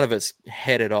a lot of it's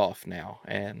headed off now.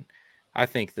 And I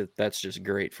think that that's just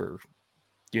great for,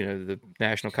 the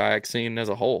national kayak scene as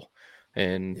a whole.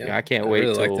 And I can't wait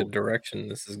really till like the direction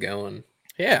this is going.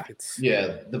 Yeah.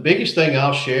 The biggest thing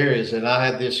I'll share is, and I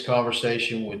had this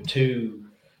conversation with two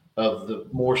of the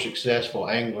more successful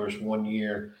anglers one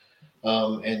year,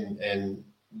 and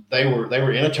they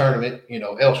were in a tournament,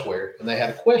 elsewhere, and they had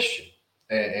a question,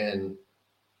 and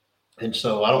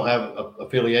so I don't have an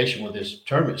affiliation with this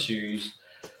tournament series,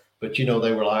 but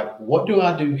they were like, "What do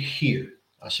I do here?"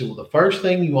 I said, "Well, the first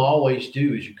thing you always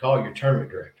do is you call your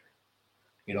tournament director.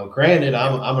 Granted,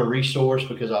 I'm a resource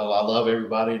because I love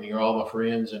everybody and you're all my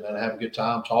friends and I have a good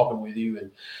time talking with you,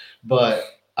 but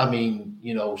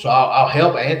so I'll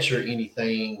help answer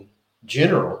anything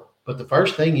general." But the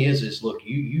first thing is look,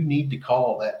 you need to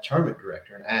call that tournament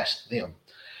director and ask them.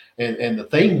 And the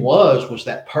thing was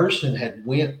that person had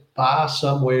went by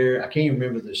somewhere. I can't even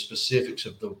remember the specifics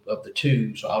of the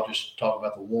two, so I'll just talk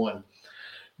about the one.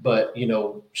 But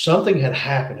something had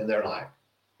happened, and they're like,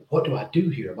 "What do I do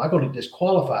here? Am I going to get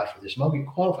disqualified for this? Am I going to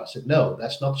get qualified?" I said, "No,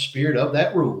 that's not the spirit of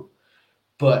that rule.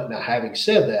 But now, having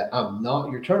said that, I'm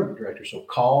not your tournament director, so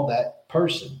call that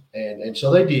person." And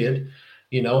so they did.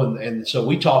 And so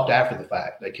we talked after the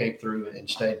fact. They came through and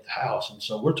stayed at the house. And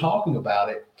so we're talking about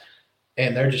it.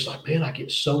 And they're just like, "Man, I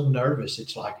get so nervous.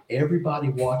 It's like everybody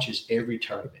watches every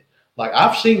tournament." Like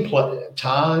I've seen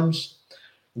times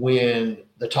when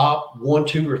the top 1,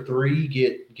 2, or 3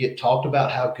 get talked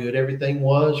about how good everything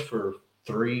was for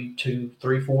 3, 2,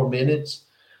 3, 4 minutes.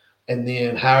 And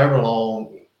then however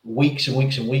long, weeks and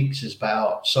weeks and weeks, is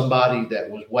about somebody that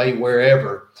was way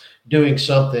wherever doing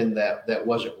something that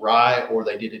wasn't right, or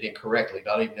they did it incorrectly,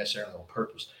 not even necessarily on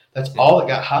purpose. That's all that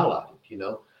got highlighted,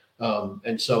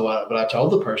 and so, but I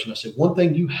told the person, I said, one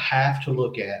thing you have to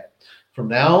look at from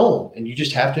now on, and you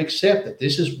just have to accept that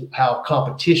this is how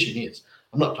competition is.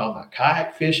 I'm not talking about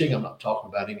kayak fishing. I'm not talking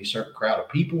about any certain crowd of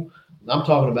people. I'm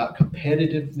talking about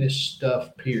competitiveness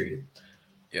stuff, period.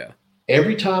 Yeah.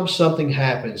 Every time something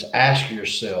happens, ask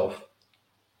yourself,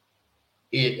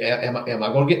 am I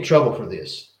going to get in trouble for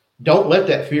this? Don't let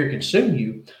that fear consume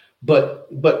you, but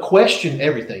question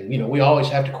everything. We always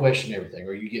have to question everything,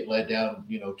 or you get led down,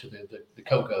 to the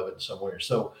coke oven somewhere.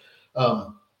 So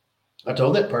I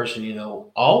told that person,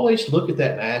 always look at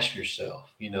that and ask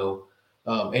yourself,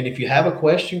 and if you have a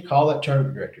question, call that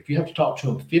tournament director. If you have to talk to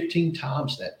them 15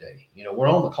 times that day, we're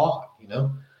on the clock,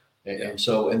 and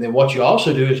so, and then what you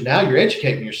also do is now you're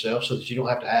educating yourself so that you don't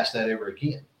have to ask that ever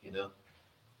again,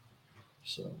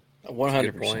 So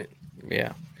 100%.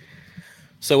 Yeah.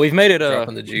 So we've made it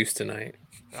dropping the juice tonight.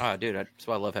 Dude, that's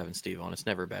why I love having Steve on. It's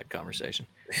never a bad conversation.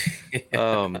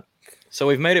 So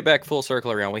we've made it back full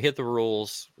circle around. We hit the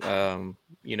rules,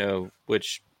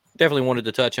 which definitely wanted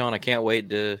to touch on. I can't wait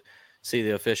to see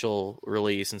the official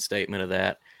release and statement of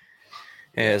that,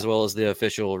 as well as the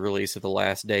official release of the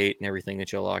last date and everything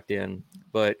that you locked in.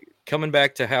 But coming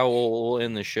back to how we'll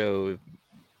end the show,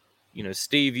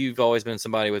 Steve, you've always been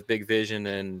somebody with big vision,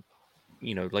 and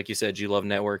like you said, you love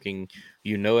networking.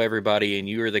 Everybody, and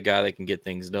you are the guy that can get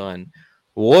things done.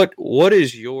 What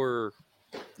is your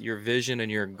vision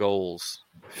and your goals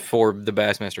for the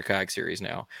Bassmaster Kayak Series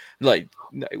now? Like,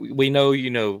 we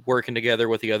know, working together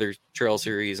with the other trail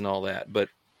series and all that, but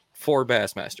for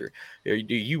Bassmaster, do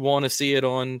you want to see it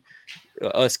on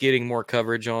us getting more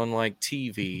coverage on like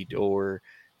TV, or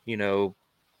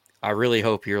I really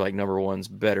hope you're like number one's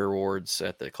better awards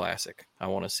at the Classic. I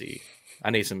want to see.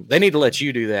 They need to let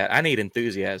you do that. I need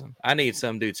enthusiasm. I need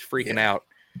some dudes freaking out,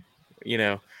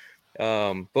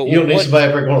 But you don't need somebody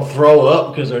if they're going to throw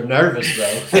up because they're nervous,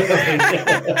 though.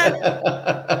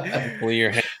 Well,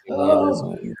 you're hanging one of those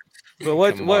ones. But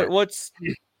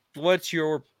what's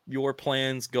your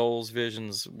plans, goals,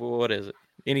 visions? What is it?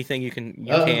 Anything you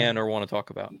can or want to talk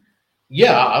about?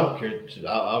 Yeah, I don't care.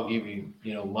 I'll give you,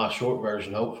 my short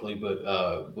version, hopefully, but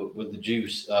with the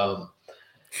juice.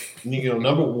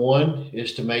 Number one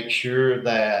is to make sure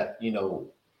that,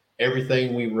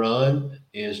 everything we run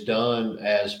is done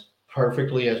as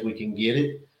perfectly as we can get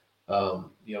it.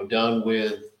 Done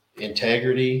with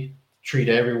integrity, treat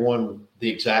everyone the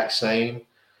exact same.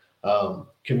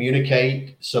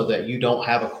 Communicate so that you don't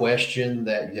have a question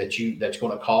that's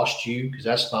going to cost you, because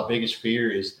that's my biggest fear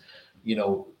is,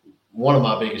 one of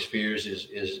my biggest fears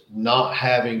is not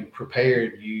having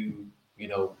prepared you,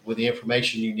 with the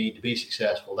information you need to be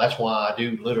successful. That's why I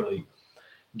do literally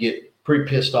get pretty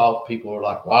pissed off. People are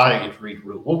like, "Why do I get to read the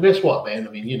rule?" Well, guess what, man?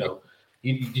 I mean,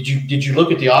 did you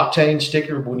look at the octane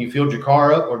sticker when you filled your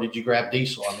car up, or did you grab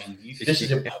diesel? I mean, this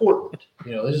is important.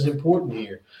 This is important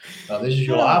here. This is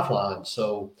your lifeline.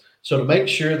 So to make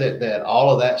sure that all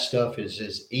of that stuff is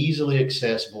as easily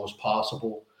accessible as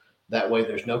possible. That way,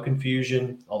 there's no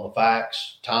confusion on the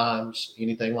facts, times,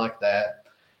 anything like that.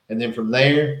 And then from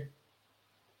there,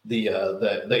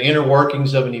 the inner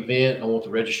workings of an event, I want the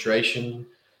registration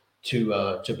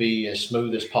to be as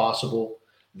smooth as possible.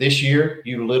 This year,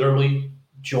 you literally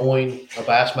join a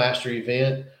Bassmaster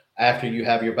event after you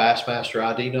have your Bassmaster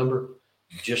ID number,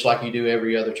 just like you do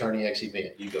every other Tourney X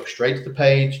event. You go straight to the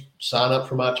page, sign up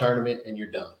for my tournament, and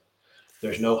you're done.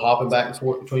 There's no hopping back and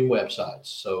forth between websites.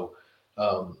 So,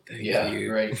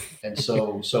 great. And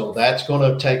so that's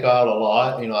going to take out a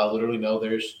lot. I literally know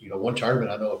there's, one tournament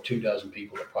I know of 24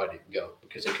 people that probably didn't go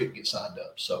because they couldn't get signed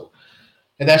up. So,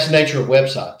 and that's the nature of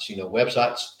websites.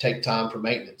 Websites take time for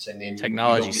maintenance, and then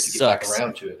technology you don't get to sucks. get back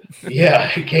around to it.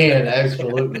 Yeah, it can,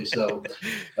 absolutely. So,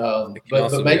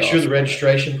 but make sure the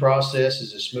registration process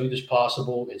is as smooth as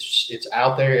possible. It's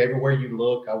out there everywhere you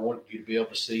look. I want you to be able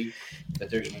to see that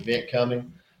there's an event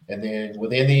coming. And then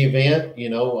within the event,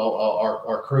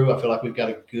 our crew, I feel like we've got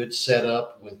a good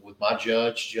setup with my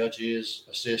judges,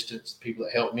 assistants, people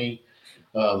that help me,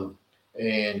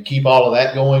 and keep all of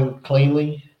that going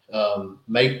cleanly.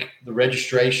 Make the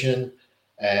registration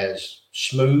as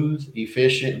smooth,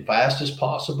 efficient, and fast as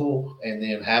possible, and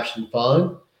then have some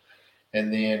fun.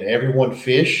 And then everyone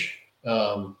fish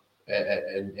and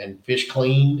fish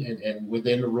clean and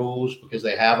within the rules, because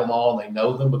they have them all and they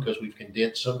know them, because we've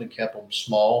condensed them and kept them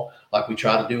small like we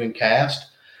try to do in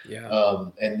cast. Yeah.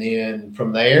 And then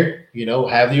from there,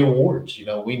 have the awards.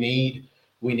 We need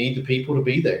the people to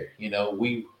be there.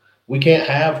 We can't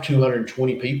have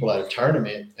 220 people at a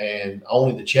tournament and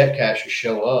only the check cashers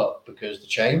show up, because the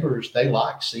chambers, they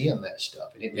like seeing that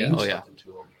stuff and it means something to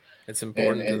them. It's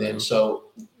important to them. And so,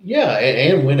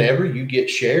 and whenever you get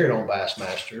shared on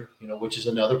Bassmaster, which is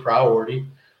another priority,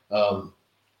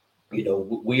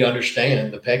 we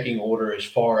understand the pecking order as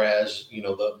far as,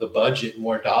 the budget and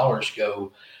where dollars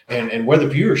go and where the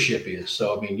viewership is.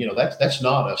 So, I mean, that's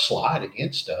not a slide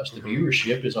against us. The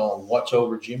viewership is on what's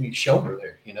over Jimmy's shoulder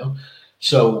there,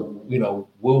 So,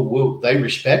 they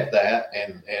respect that,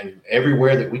 and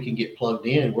everywhere that we can get plugged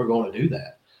in, we're going to do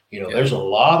that. There's a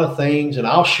lot of things, and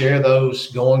I'll share those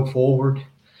going forward,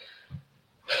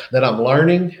 that I'm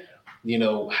learning,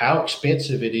 how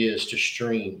expensive it is to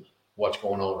stream what's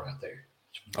going on right there.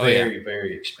 It's very,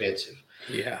 very expensive.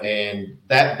 Yeah. And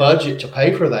that budget to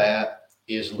pay for that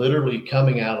is literally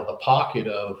coming out of the pocket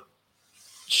of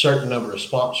certain number of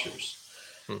sponsors.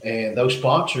 And those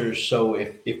sponsors, so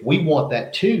if we want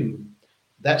that too,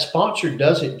 that sponsor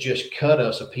doesn't just cut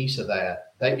us a piece of that.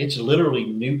 It's literally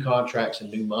new contracts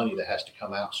and new money that has to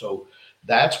come out. So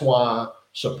that's why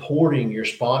supporting your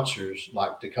sponsors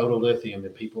like Dakota Lithium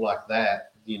and people like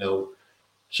that,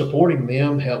 supporting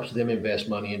them helps them invest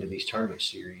money into these tournament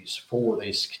series for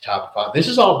these type of fun. This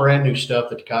is all brand new stuff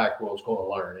that the kayak world is going to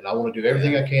learn. And I want to do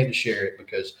everything I can to share it,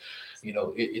 because,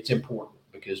 it's important,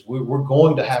 because we're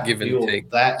going to have to deal with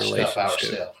that stuff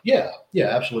ourselves. Yeah,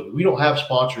 absolutely. We don't have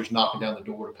sponsors knocking down the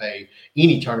door to pay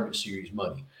any tournament series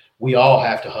money. We all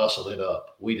have to hustle it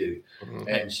up. We do.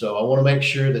 And so I want to make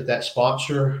sure that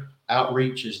sponsor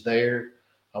outreach is there.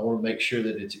 I want to make sure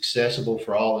that it's accessible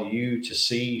for all of you to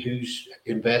see who's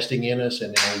investing in us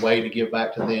and in a way to give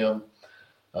back to them.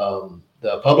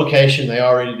 The publication, they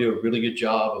already do a really good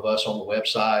job of us on the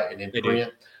website and in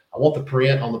print. I want the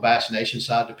print on the Bass Nation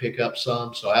side to pick up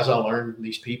some. So as I learn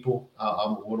these people,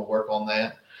 I'm going to work on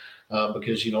that.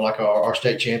 Because, like our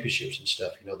state championships and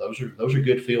stuff, those are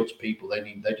good fields of people. They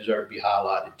deserve to be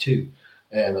highlighted too.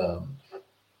 And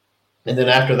then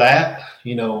after that,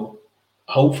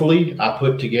 hopefully I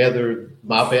put together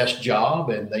my best job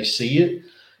and they see it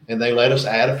and they let us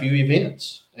add a few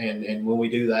events. And when we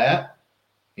do that,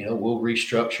 we'll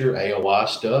restructure AOI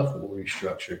stuff. We'll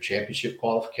restructure championship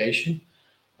qualification.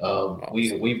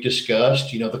 We've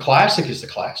discussed, the classic is the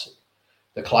classic.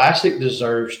 The classic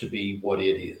deserves to be what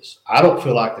it is. I don't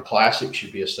feel like the classic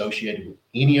should be associated with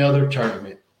any other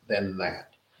tournament than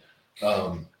that.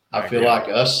 I feel like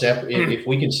if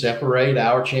we can separate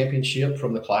our championship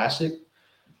from the classic,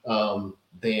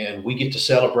 then we get to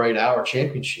celebrate our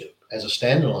championship as a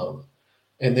standalone.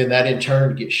 And then that in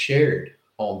turn gets shared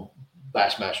on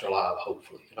Bassmaster Live,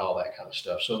 hopefully, and all that kind of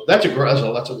stuff. So that's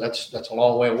a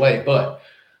long way away, but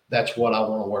that's what I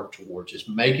want to work towards, is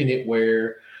making it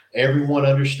where everyone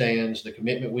understands the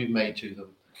commitment we've made to them,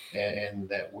 and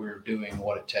that we're doing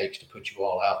what it takes to put you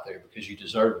all out there because you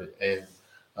deserve it.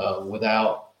 And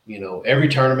without, every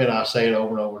tournament, I say it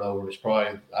over and over and over, it's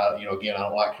probably, again, I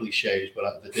don't like cliches,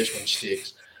 but this one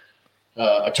sticks.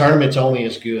 A tournament's only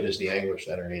as good as the anglers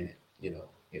that are in it.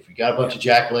 If you got a bunch of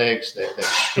jacklegs that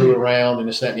screw around and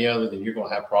this, that, and the other, then you're going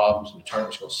to have problems and the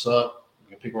tournament's going to suck.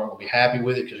 People aren't going to be happy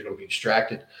with it because they're going to be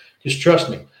distracted. Because trust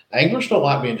me, anglers don't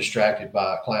like being distracted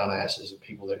by clown asses and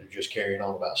people that are just carrying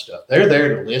on about stuff. They're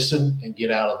there to listen and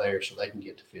get out of there so they can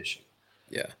get to fishing.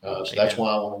 Yeah. So that's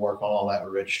why I want to work on all that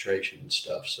with registration and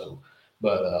stuff. So,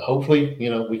 but hopefully,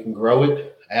 we can grow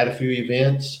it, add a few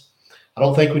events. I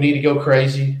don't think we need to go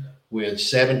crazy with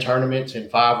 7 tournaments in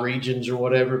 5 regions or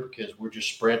whatever, because we're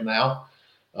just spreading out.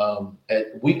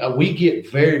 We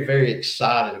get very, very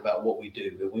excited about what we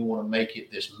do, and we want to make it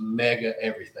this mega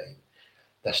everything.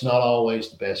 That's not always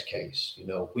the best case.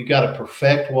 We got to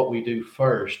perfect what we do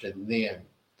first, and then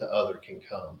the other can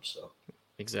come. So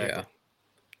exactly.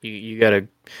 Yeah.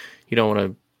 You don't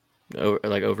want to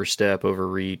overstep,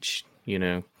 overreach.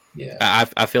 Yeah.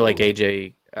 I feel like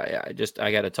AJ.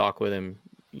 I got to talk with him.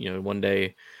 One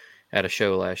day at a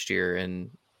show last year and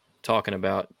talking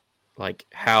about like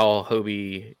how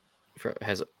Hobie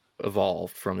has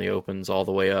evolved from the opens all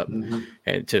the way up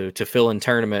and to fill in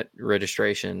tournament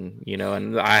registration,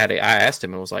 and I asked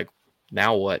him and was like,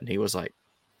 now what? And he was like,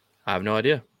 I have no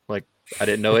idea. Like, I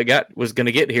didn't know was going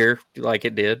to get here like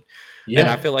it did. Yeah. And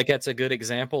I feel like that's a good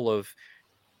example of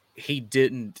he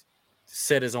didn't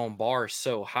set his own bar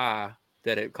so high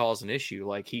that it caused an issue.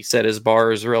 Like, he set his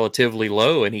bars relatively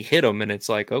low and he hit them, and it's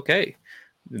like, okay,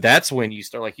 that's when you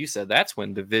start, like you said, that's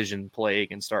when division play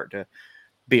can start to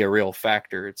be a real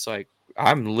factor. It's like,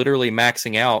 I'm literally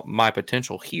maxing out my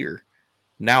potential here.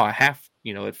 Now I have,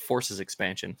 it forces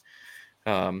expansion.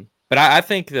 But I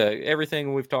think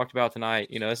everything we've talked about tonight,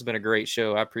 this has been a great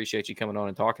show. I appreciate you coming on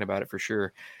and talking about it for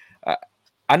sure.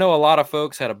 I know a lot of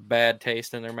folks had a bad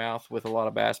taste in their mouth with a lot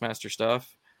of Bassmaster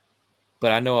stuff,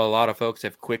 but I know a lot of folks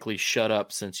have quickly shut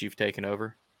up since you've taken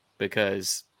over,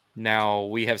 because now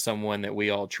we have someone that we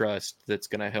all trust that's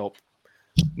going to help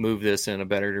move this in a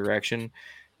better direction.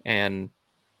 And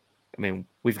I mean,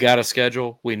 we've got a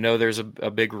schedule. We know there's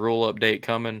a big rule update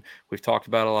coming. We've talked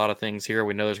about a lot of things here.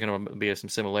 We know there's going to be some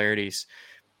similarities,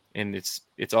 and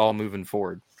it's all moving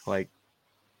forward. Like,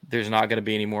 there's not going to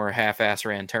be any more half-ass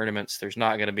ran tournaments. There's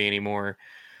not going to be any more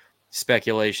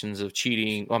speculations of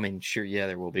cheating. I mean, sure, yeah,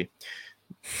 there will be.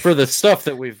 For the stuff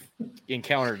that we've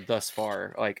encountered thus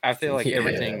far, like, I feel like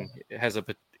everything has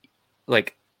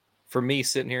like, for me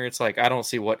sitting here, it's like, I don't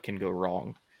see what can go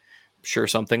wrong. Sure,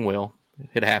 something will.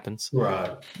 It happens.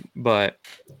 Right. But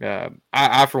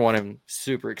I, for one, am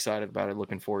super excited about it,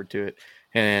 looking forward to it.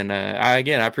 And I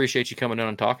appreciate you coming on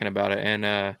and talking about it.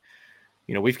 And,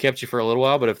 we've kept you for a little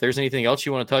while, but if there's anything else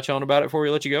you want to touch on about it before we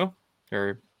let you go,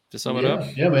 or to sum it up.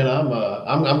 Yeah, man,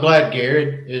 I'm glad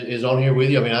Garrett is on here with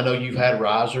you. I mean, I know you've had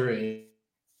Riser and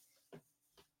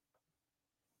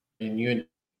you and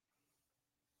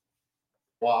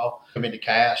while come into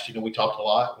Cast, we talked a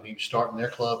lot when he was starting their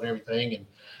club and everything, and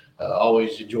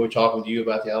always enjoy talking to you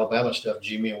about the Alabama stuff,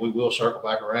 Jimmy, and we will circle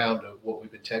back around to what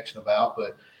we've been texting about.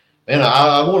 But man,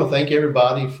 I want to thank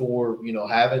everybody for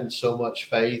having so much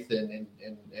faith and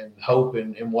hope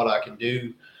in what I can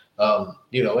do.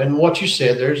 And what you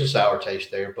said, there's a sour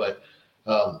taste there, but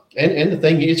and the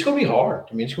thing, it's going to be hard.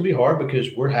 I mean, it's going to be hard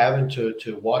because we're having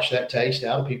to wash that taste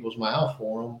out of people's mouth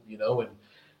for them,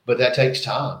 but that takes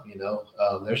time.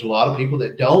 There's a lot of people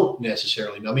that don't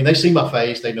necessarily know. I mean, they see my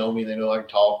face, they know me, they know I can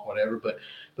talk, whatever, but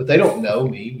they don't know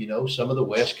me. Some of the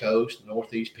West Coast,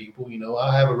 Northeast people,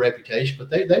 I have a reputation, but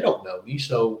they don't know me.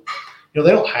 So, they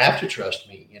don't have to trust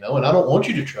me, and I don't want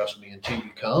you to trust me until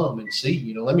you come and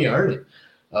see, let me earn it.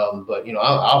 But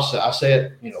I say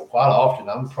it, quite often.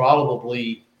 I'm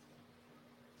probably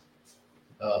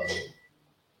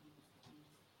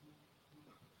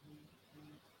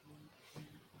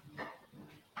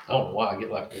I don't know why I get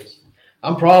like this.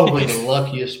 I'm probably the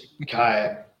luckiest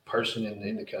kayak person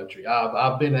in the country.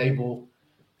 I've been able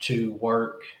to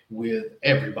work with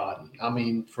everybody. I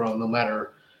mean, from no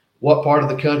matter what part of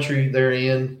the country they're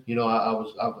in, I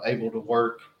was able to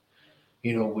work,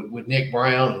 with Nick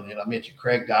Brown, and I mentioned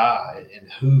Craig Dye and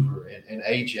Hoover and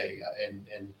AJ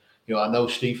and I know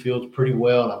Steve Fields pretty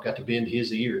well, and I've got to bend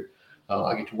his ear.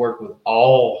 I get to work with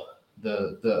all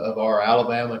the of our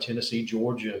Alabama, Tennessee,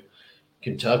 Georgia,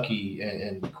 Kentucky,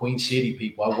 and Queen City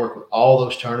people. I work with all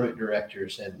those tournament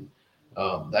directors, and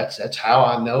that's how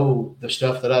I know the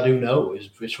stuff that I do know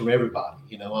is from everybody.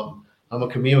 I'm a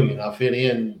chameleon. I fit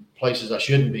in places I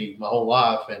shouldn't be my whole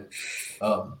life, and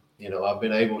I've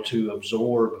been able to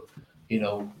absorb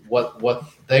what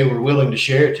they were willing to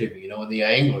share to me. And the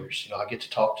anglers. I get to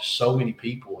talk to so many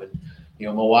people, and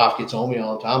my wife gets on me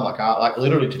all the time. Like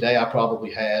literally today, I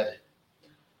probably had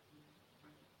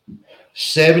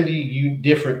 70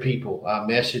 different people I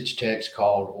messaged, text,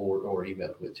 called, or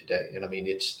emailed with today. And I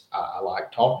mean, I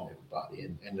like talking to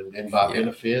everybody, and by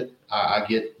benefit, I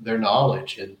get their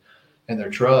knowledge and their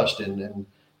trust, and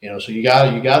so you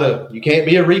can't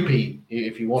be a repeat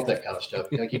if you want that kind of stuff.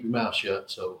 You gotta keep your mouth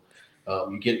shut. So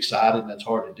you get excited, and that's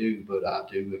hard to do, but I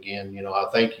do. Again, I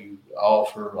thank you all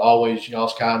for always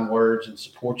y'all's kind words and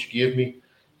support you give me.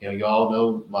 You all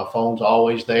know my phone's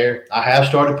always there. I have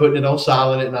started putting it on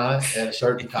silent at night at a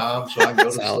certain time so I can go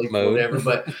to sleep or whatever.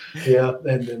 But yeah,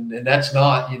 and that's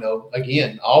not,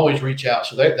 again, always reach out.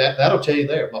 So that'll tell you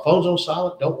there. My phone's on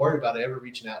silent. Don't worry about ever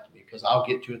reaching out to me because I'll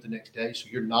get to it the next day. So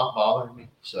you're not bothering me.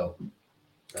 So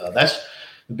that's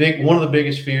one of the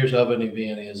biggest fears of an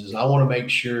event is I want to make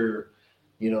sure,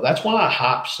 that's why I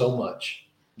hype so much.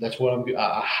 That's what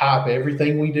I hype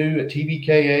everything we do at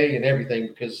TBKA and everything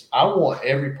because I want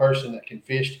every person that can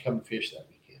fish to come and fish that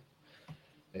weekend.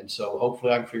 And so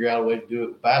hopefully I can figure out a way to do it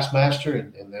with Bassmaster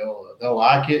and they'll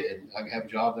like it and I can have a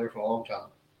job there for a long time.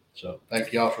 So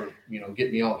thank y'all for,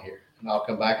 getting me on here, and I'll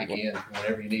come back again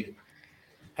whenever you need it.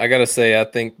 I got to say, I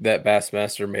think that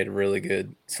Bassmaster made a really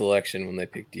good selection when they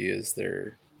picked you as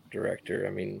their director.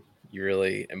 I mean, you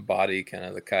really embody kind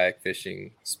of the kayak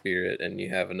fishing spirit, and you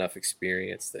have enough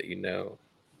experience that you know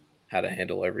how to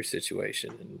handle every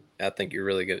situation. And I think you're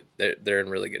really good. They're in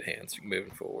really good hands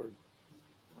moving forward.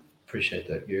 Appreciate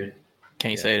that, Gary.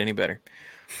 Can't say it any better.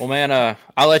 Well, man,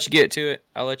 I'll let you get to it.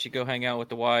 I'll let you go hang out with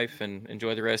the wife and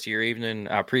enjoy the rest of your evening.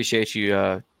 I appreciate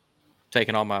you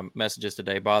taking all my messages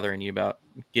today, bothering you about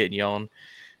getting you on.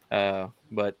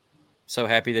 But so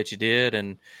happy that you did.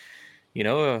 And,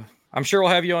 I'm sure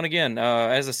we'll have you on again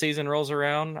as the season rolls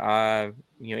around.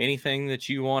 Anything that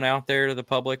you want out there to the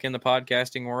public in the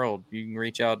podcasting world, you can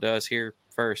reach out to us here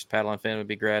first. Paddle and Fin would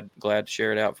be glad to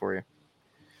share it out for you.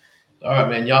 All right,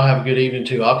 man. Y'all have a good evening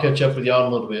too. I'll catch up with y'all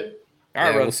in a little bit. All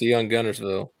right, we'll see you on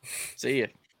Gunnersville. See you.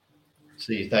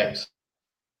 See you. Thanks.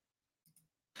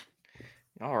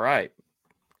 All right.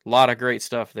 A lot of great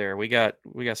stuff there. We got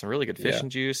some really good fishing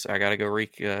juice. I got to go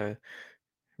rethink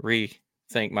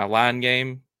my line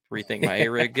game. Rethink my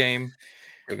A-rig game,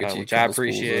 which I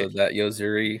appreciate. That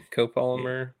Yozuri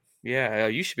copolymer. Yeah,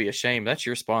 you should be ashamed. That's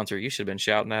your sponsor. You should have been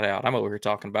shouting that out. I'm over here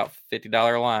talking about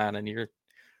 $50 line, and you're.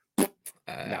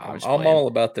 I'm all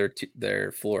about their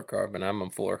fluorocarbon. I'm a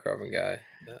fluorocarbon guy.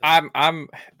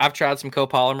 I've tried some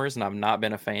copolymers, and I've not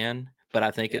been a fan. But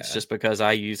I think it's just because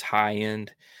I use high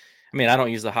end. I mean, I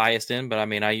don't use the highest end, but I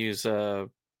mean, I use Sunline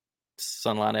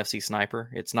FC Sniper.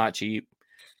 It's not cheap,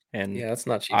 and it's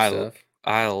not cheap stuff.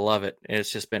 I love it.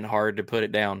 It's just been hard to put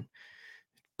it down,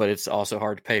 but it's also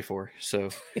hard to pay for. So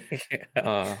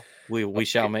we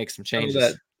shall make some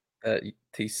changes. That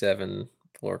T7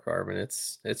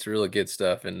 fluorocarbon, it's really good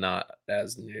stuff and not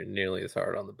as nearly as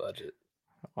hard on the budget.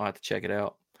 I'll have to check it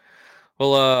out.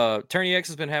 Well, Tourney X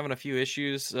has been having a few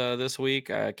issues this week.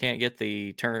 I can't get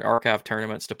the archive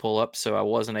tournaments to pull up, so I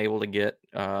wasn't able to get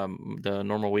the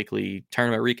normal weekly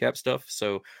tournament recap stuff.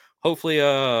 So hopefully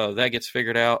that gets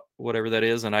figured out, whatever that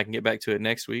is, and I can get back to it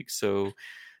next week. So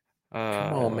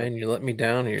come on, man, you let me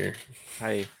down here.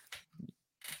 Hey,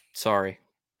 sorry.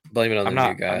 Blame it on the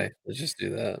new guy. Let's just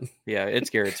do that. Yeah, it's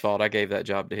Garrett's fault. I gave that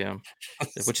job to him,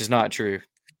 which is not true.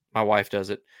 My wife does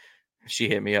it. She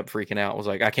hit me up freaking out. Was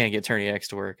like, I can't get Tourney X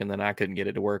to work, and then I couldn't get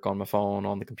it to work on my phone,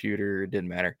 on the computer. It didn't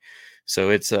matter.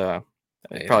 So it's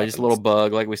probably just a little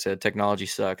bug. Like we said, technology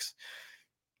sucks.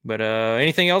 But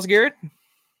anything else, Garrett?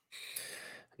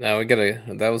 No,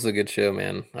 that was a good show,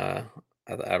 man.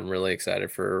 I'm really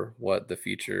excited for what the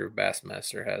future of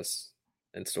Bassmaster has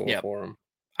in store for him.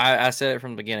 I said it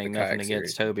from the beginning, nothing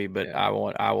against Toby, but I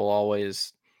will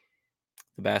always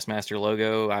the Bassmaster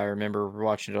logo. I remember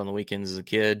watching it on the weekends as a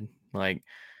kid. Like,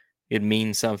 it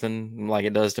means something like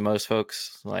it does to most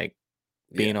folks, like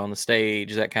being on the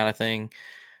stage, that kind of thing.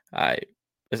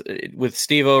 With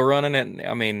Steve-O running it,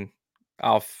 I mean,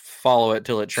 I'll follow it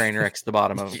till it train wrecks the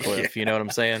bottom of a cliff. You know what I'm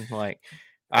saying? Like,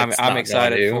 I'm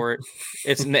excited for it.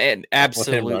 It's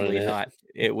absolutely not.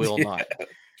 It will not.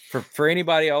 For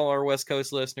anybody, all our West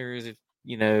Coast listeners, if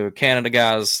you know, Canada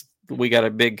guys, we got a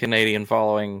big Canadian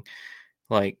following.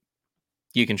 Like,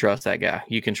 you can trust that guy.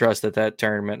 You can trust that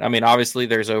tournament. I mean, obviously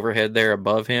there's overhead there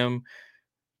above him,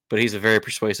 but he's a very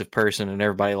persuasive person and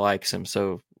everybody likes him.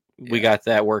 So we got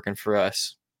that working for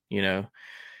us, you know.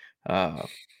 But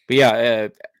yeah,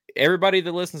 everybody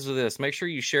that listens to this, make sure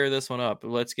you share this one up.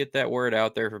 Let's get that word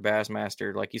out there for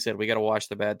Bassmaster. Like you said, we got to wash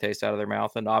the bad taste out of their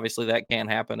mouth. And obviously that can't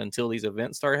happen until these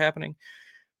events start happening.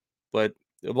 But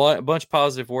a bunch of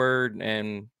positive word,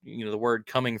 and you know, the word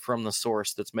coming from the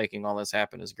source that's making all this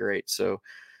happen is great. So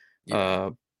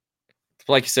like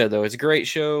you said, though, it's a great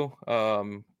show.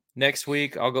 Next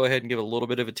week I'll go ahead and give a little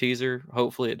bit of a teaser.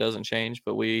 Hopefully it doesn't change,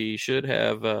 but we should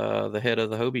have the head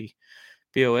of the Hobie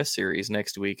POS series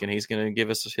next week, and he's going to give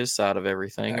us his side of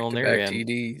everything on their end.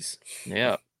 TDs.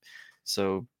 Yeah.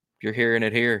 So you're hearing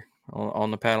it here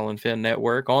on the Paddle and Fin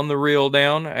Network, on the Reel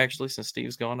Down. Actually, since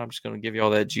Steve's gone, I'm just going to give you all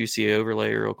that juicy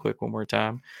overlay real quick one more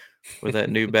time with that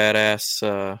new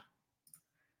badass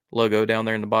logo down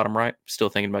there in the bottom right. Still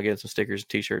thinking about getting some stickers and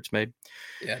t-shirts made.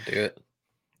 Yeah, do it.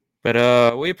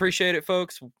 But we appreciate it,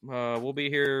 folks. We'll be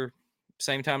here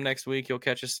same time next week. You'll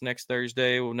catch us next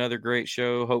Thursday with another great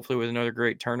show, hopefully with another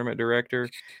great tournament director.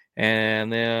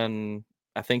 And then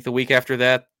I think the week after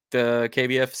that, the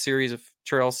KBF series of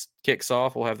trails kicks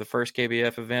off. We'll have the first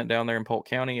KBF event down there in Polk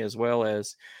County, as well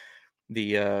as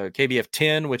the KBF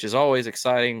 10, which is always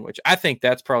exciting, which I think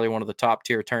that's probably one of the top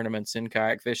tier tournaments in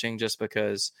kayak fishing, just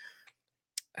because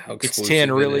it's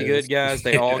 10 really good guys.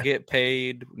 They all get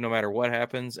paid no matter what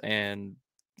happens. And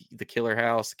the killer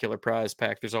house, the killer prize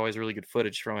pack, there's always really good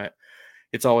footage from it.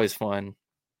 It's always fun.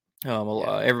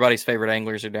 Everybody's favorite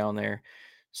anglers are down there.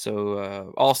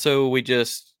 So also we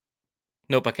just,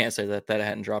 nope, I can't say that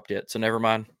hadn't dropped yet. So never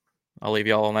mind. I'll leave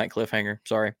y'all on that cliffhanger.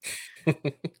 Sorry.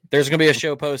 There's going to be a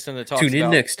show posting that talks Tune in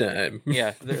about, next time.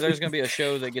 Yeah, there's going to be a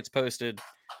show that gets posted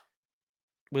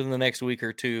within the next week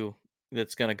or two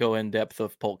that's going to go in depth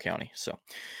of Polk County. So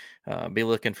be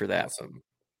looking for that. Awesome.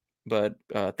 But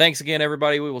thanks again,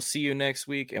 everybody. We will see you next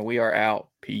week, and we are out.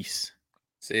 Peace.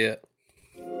 See ya.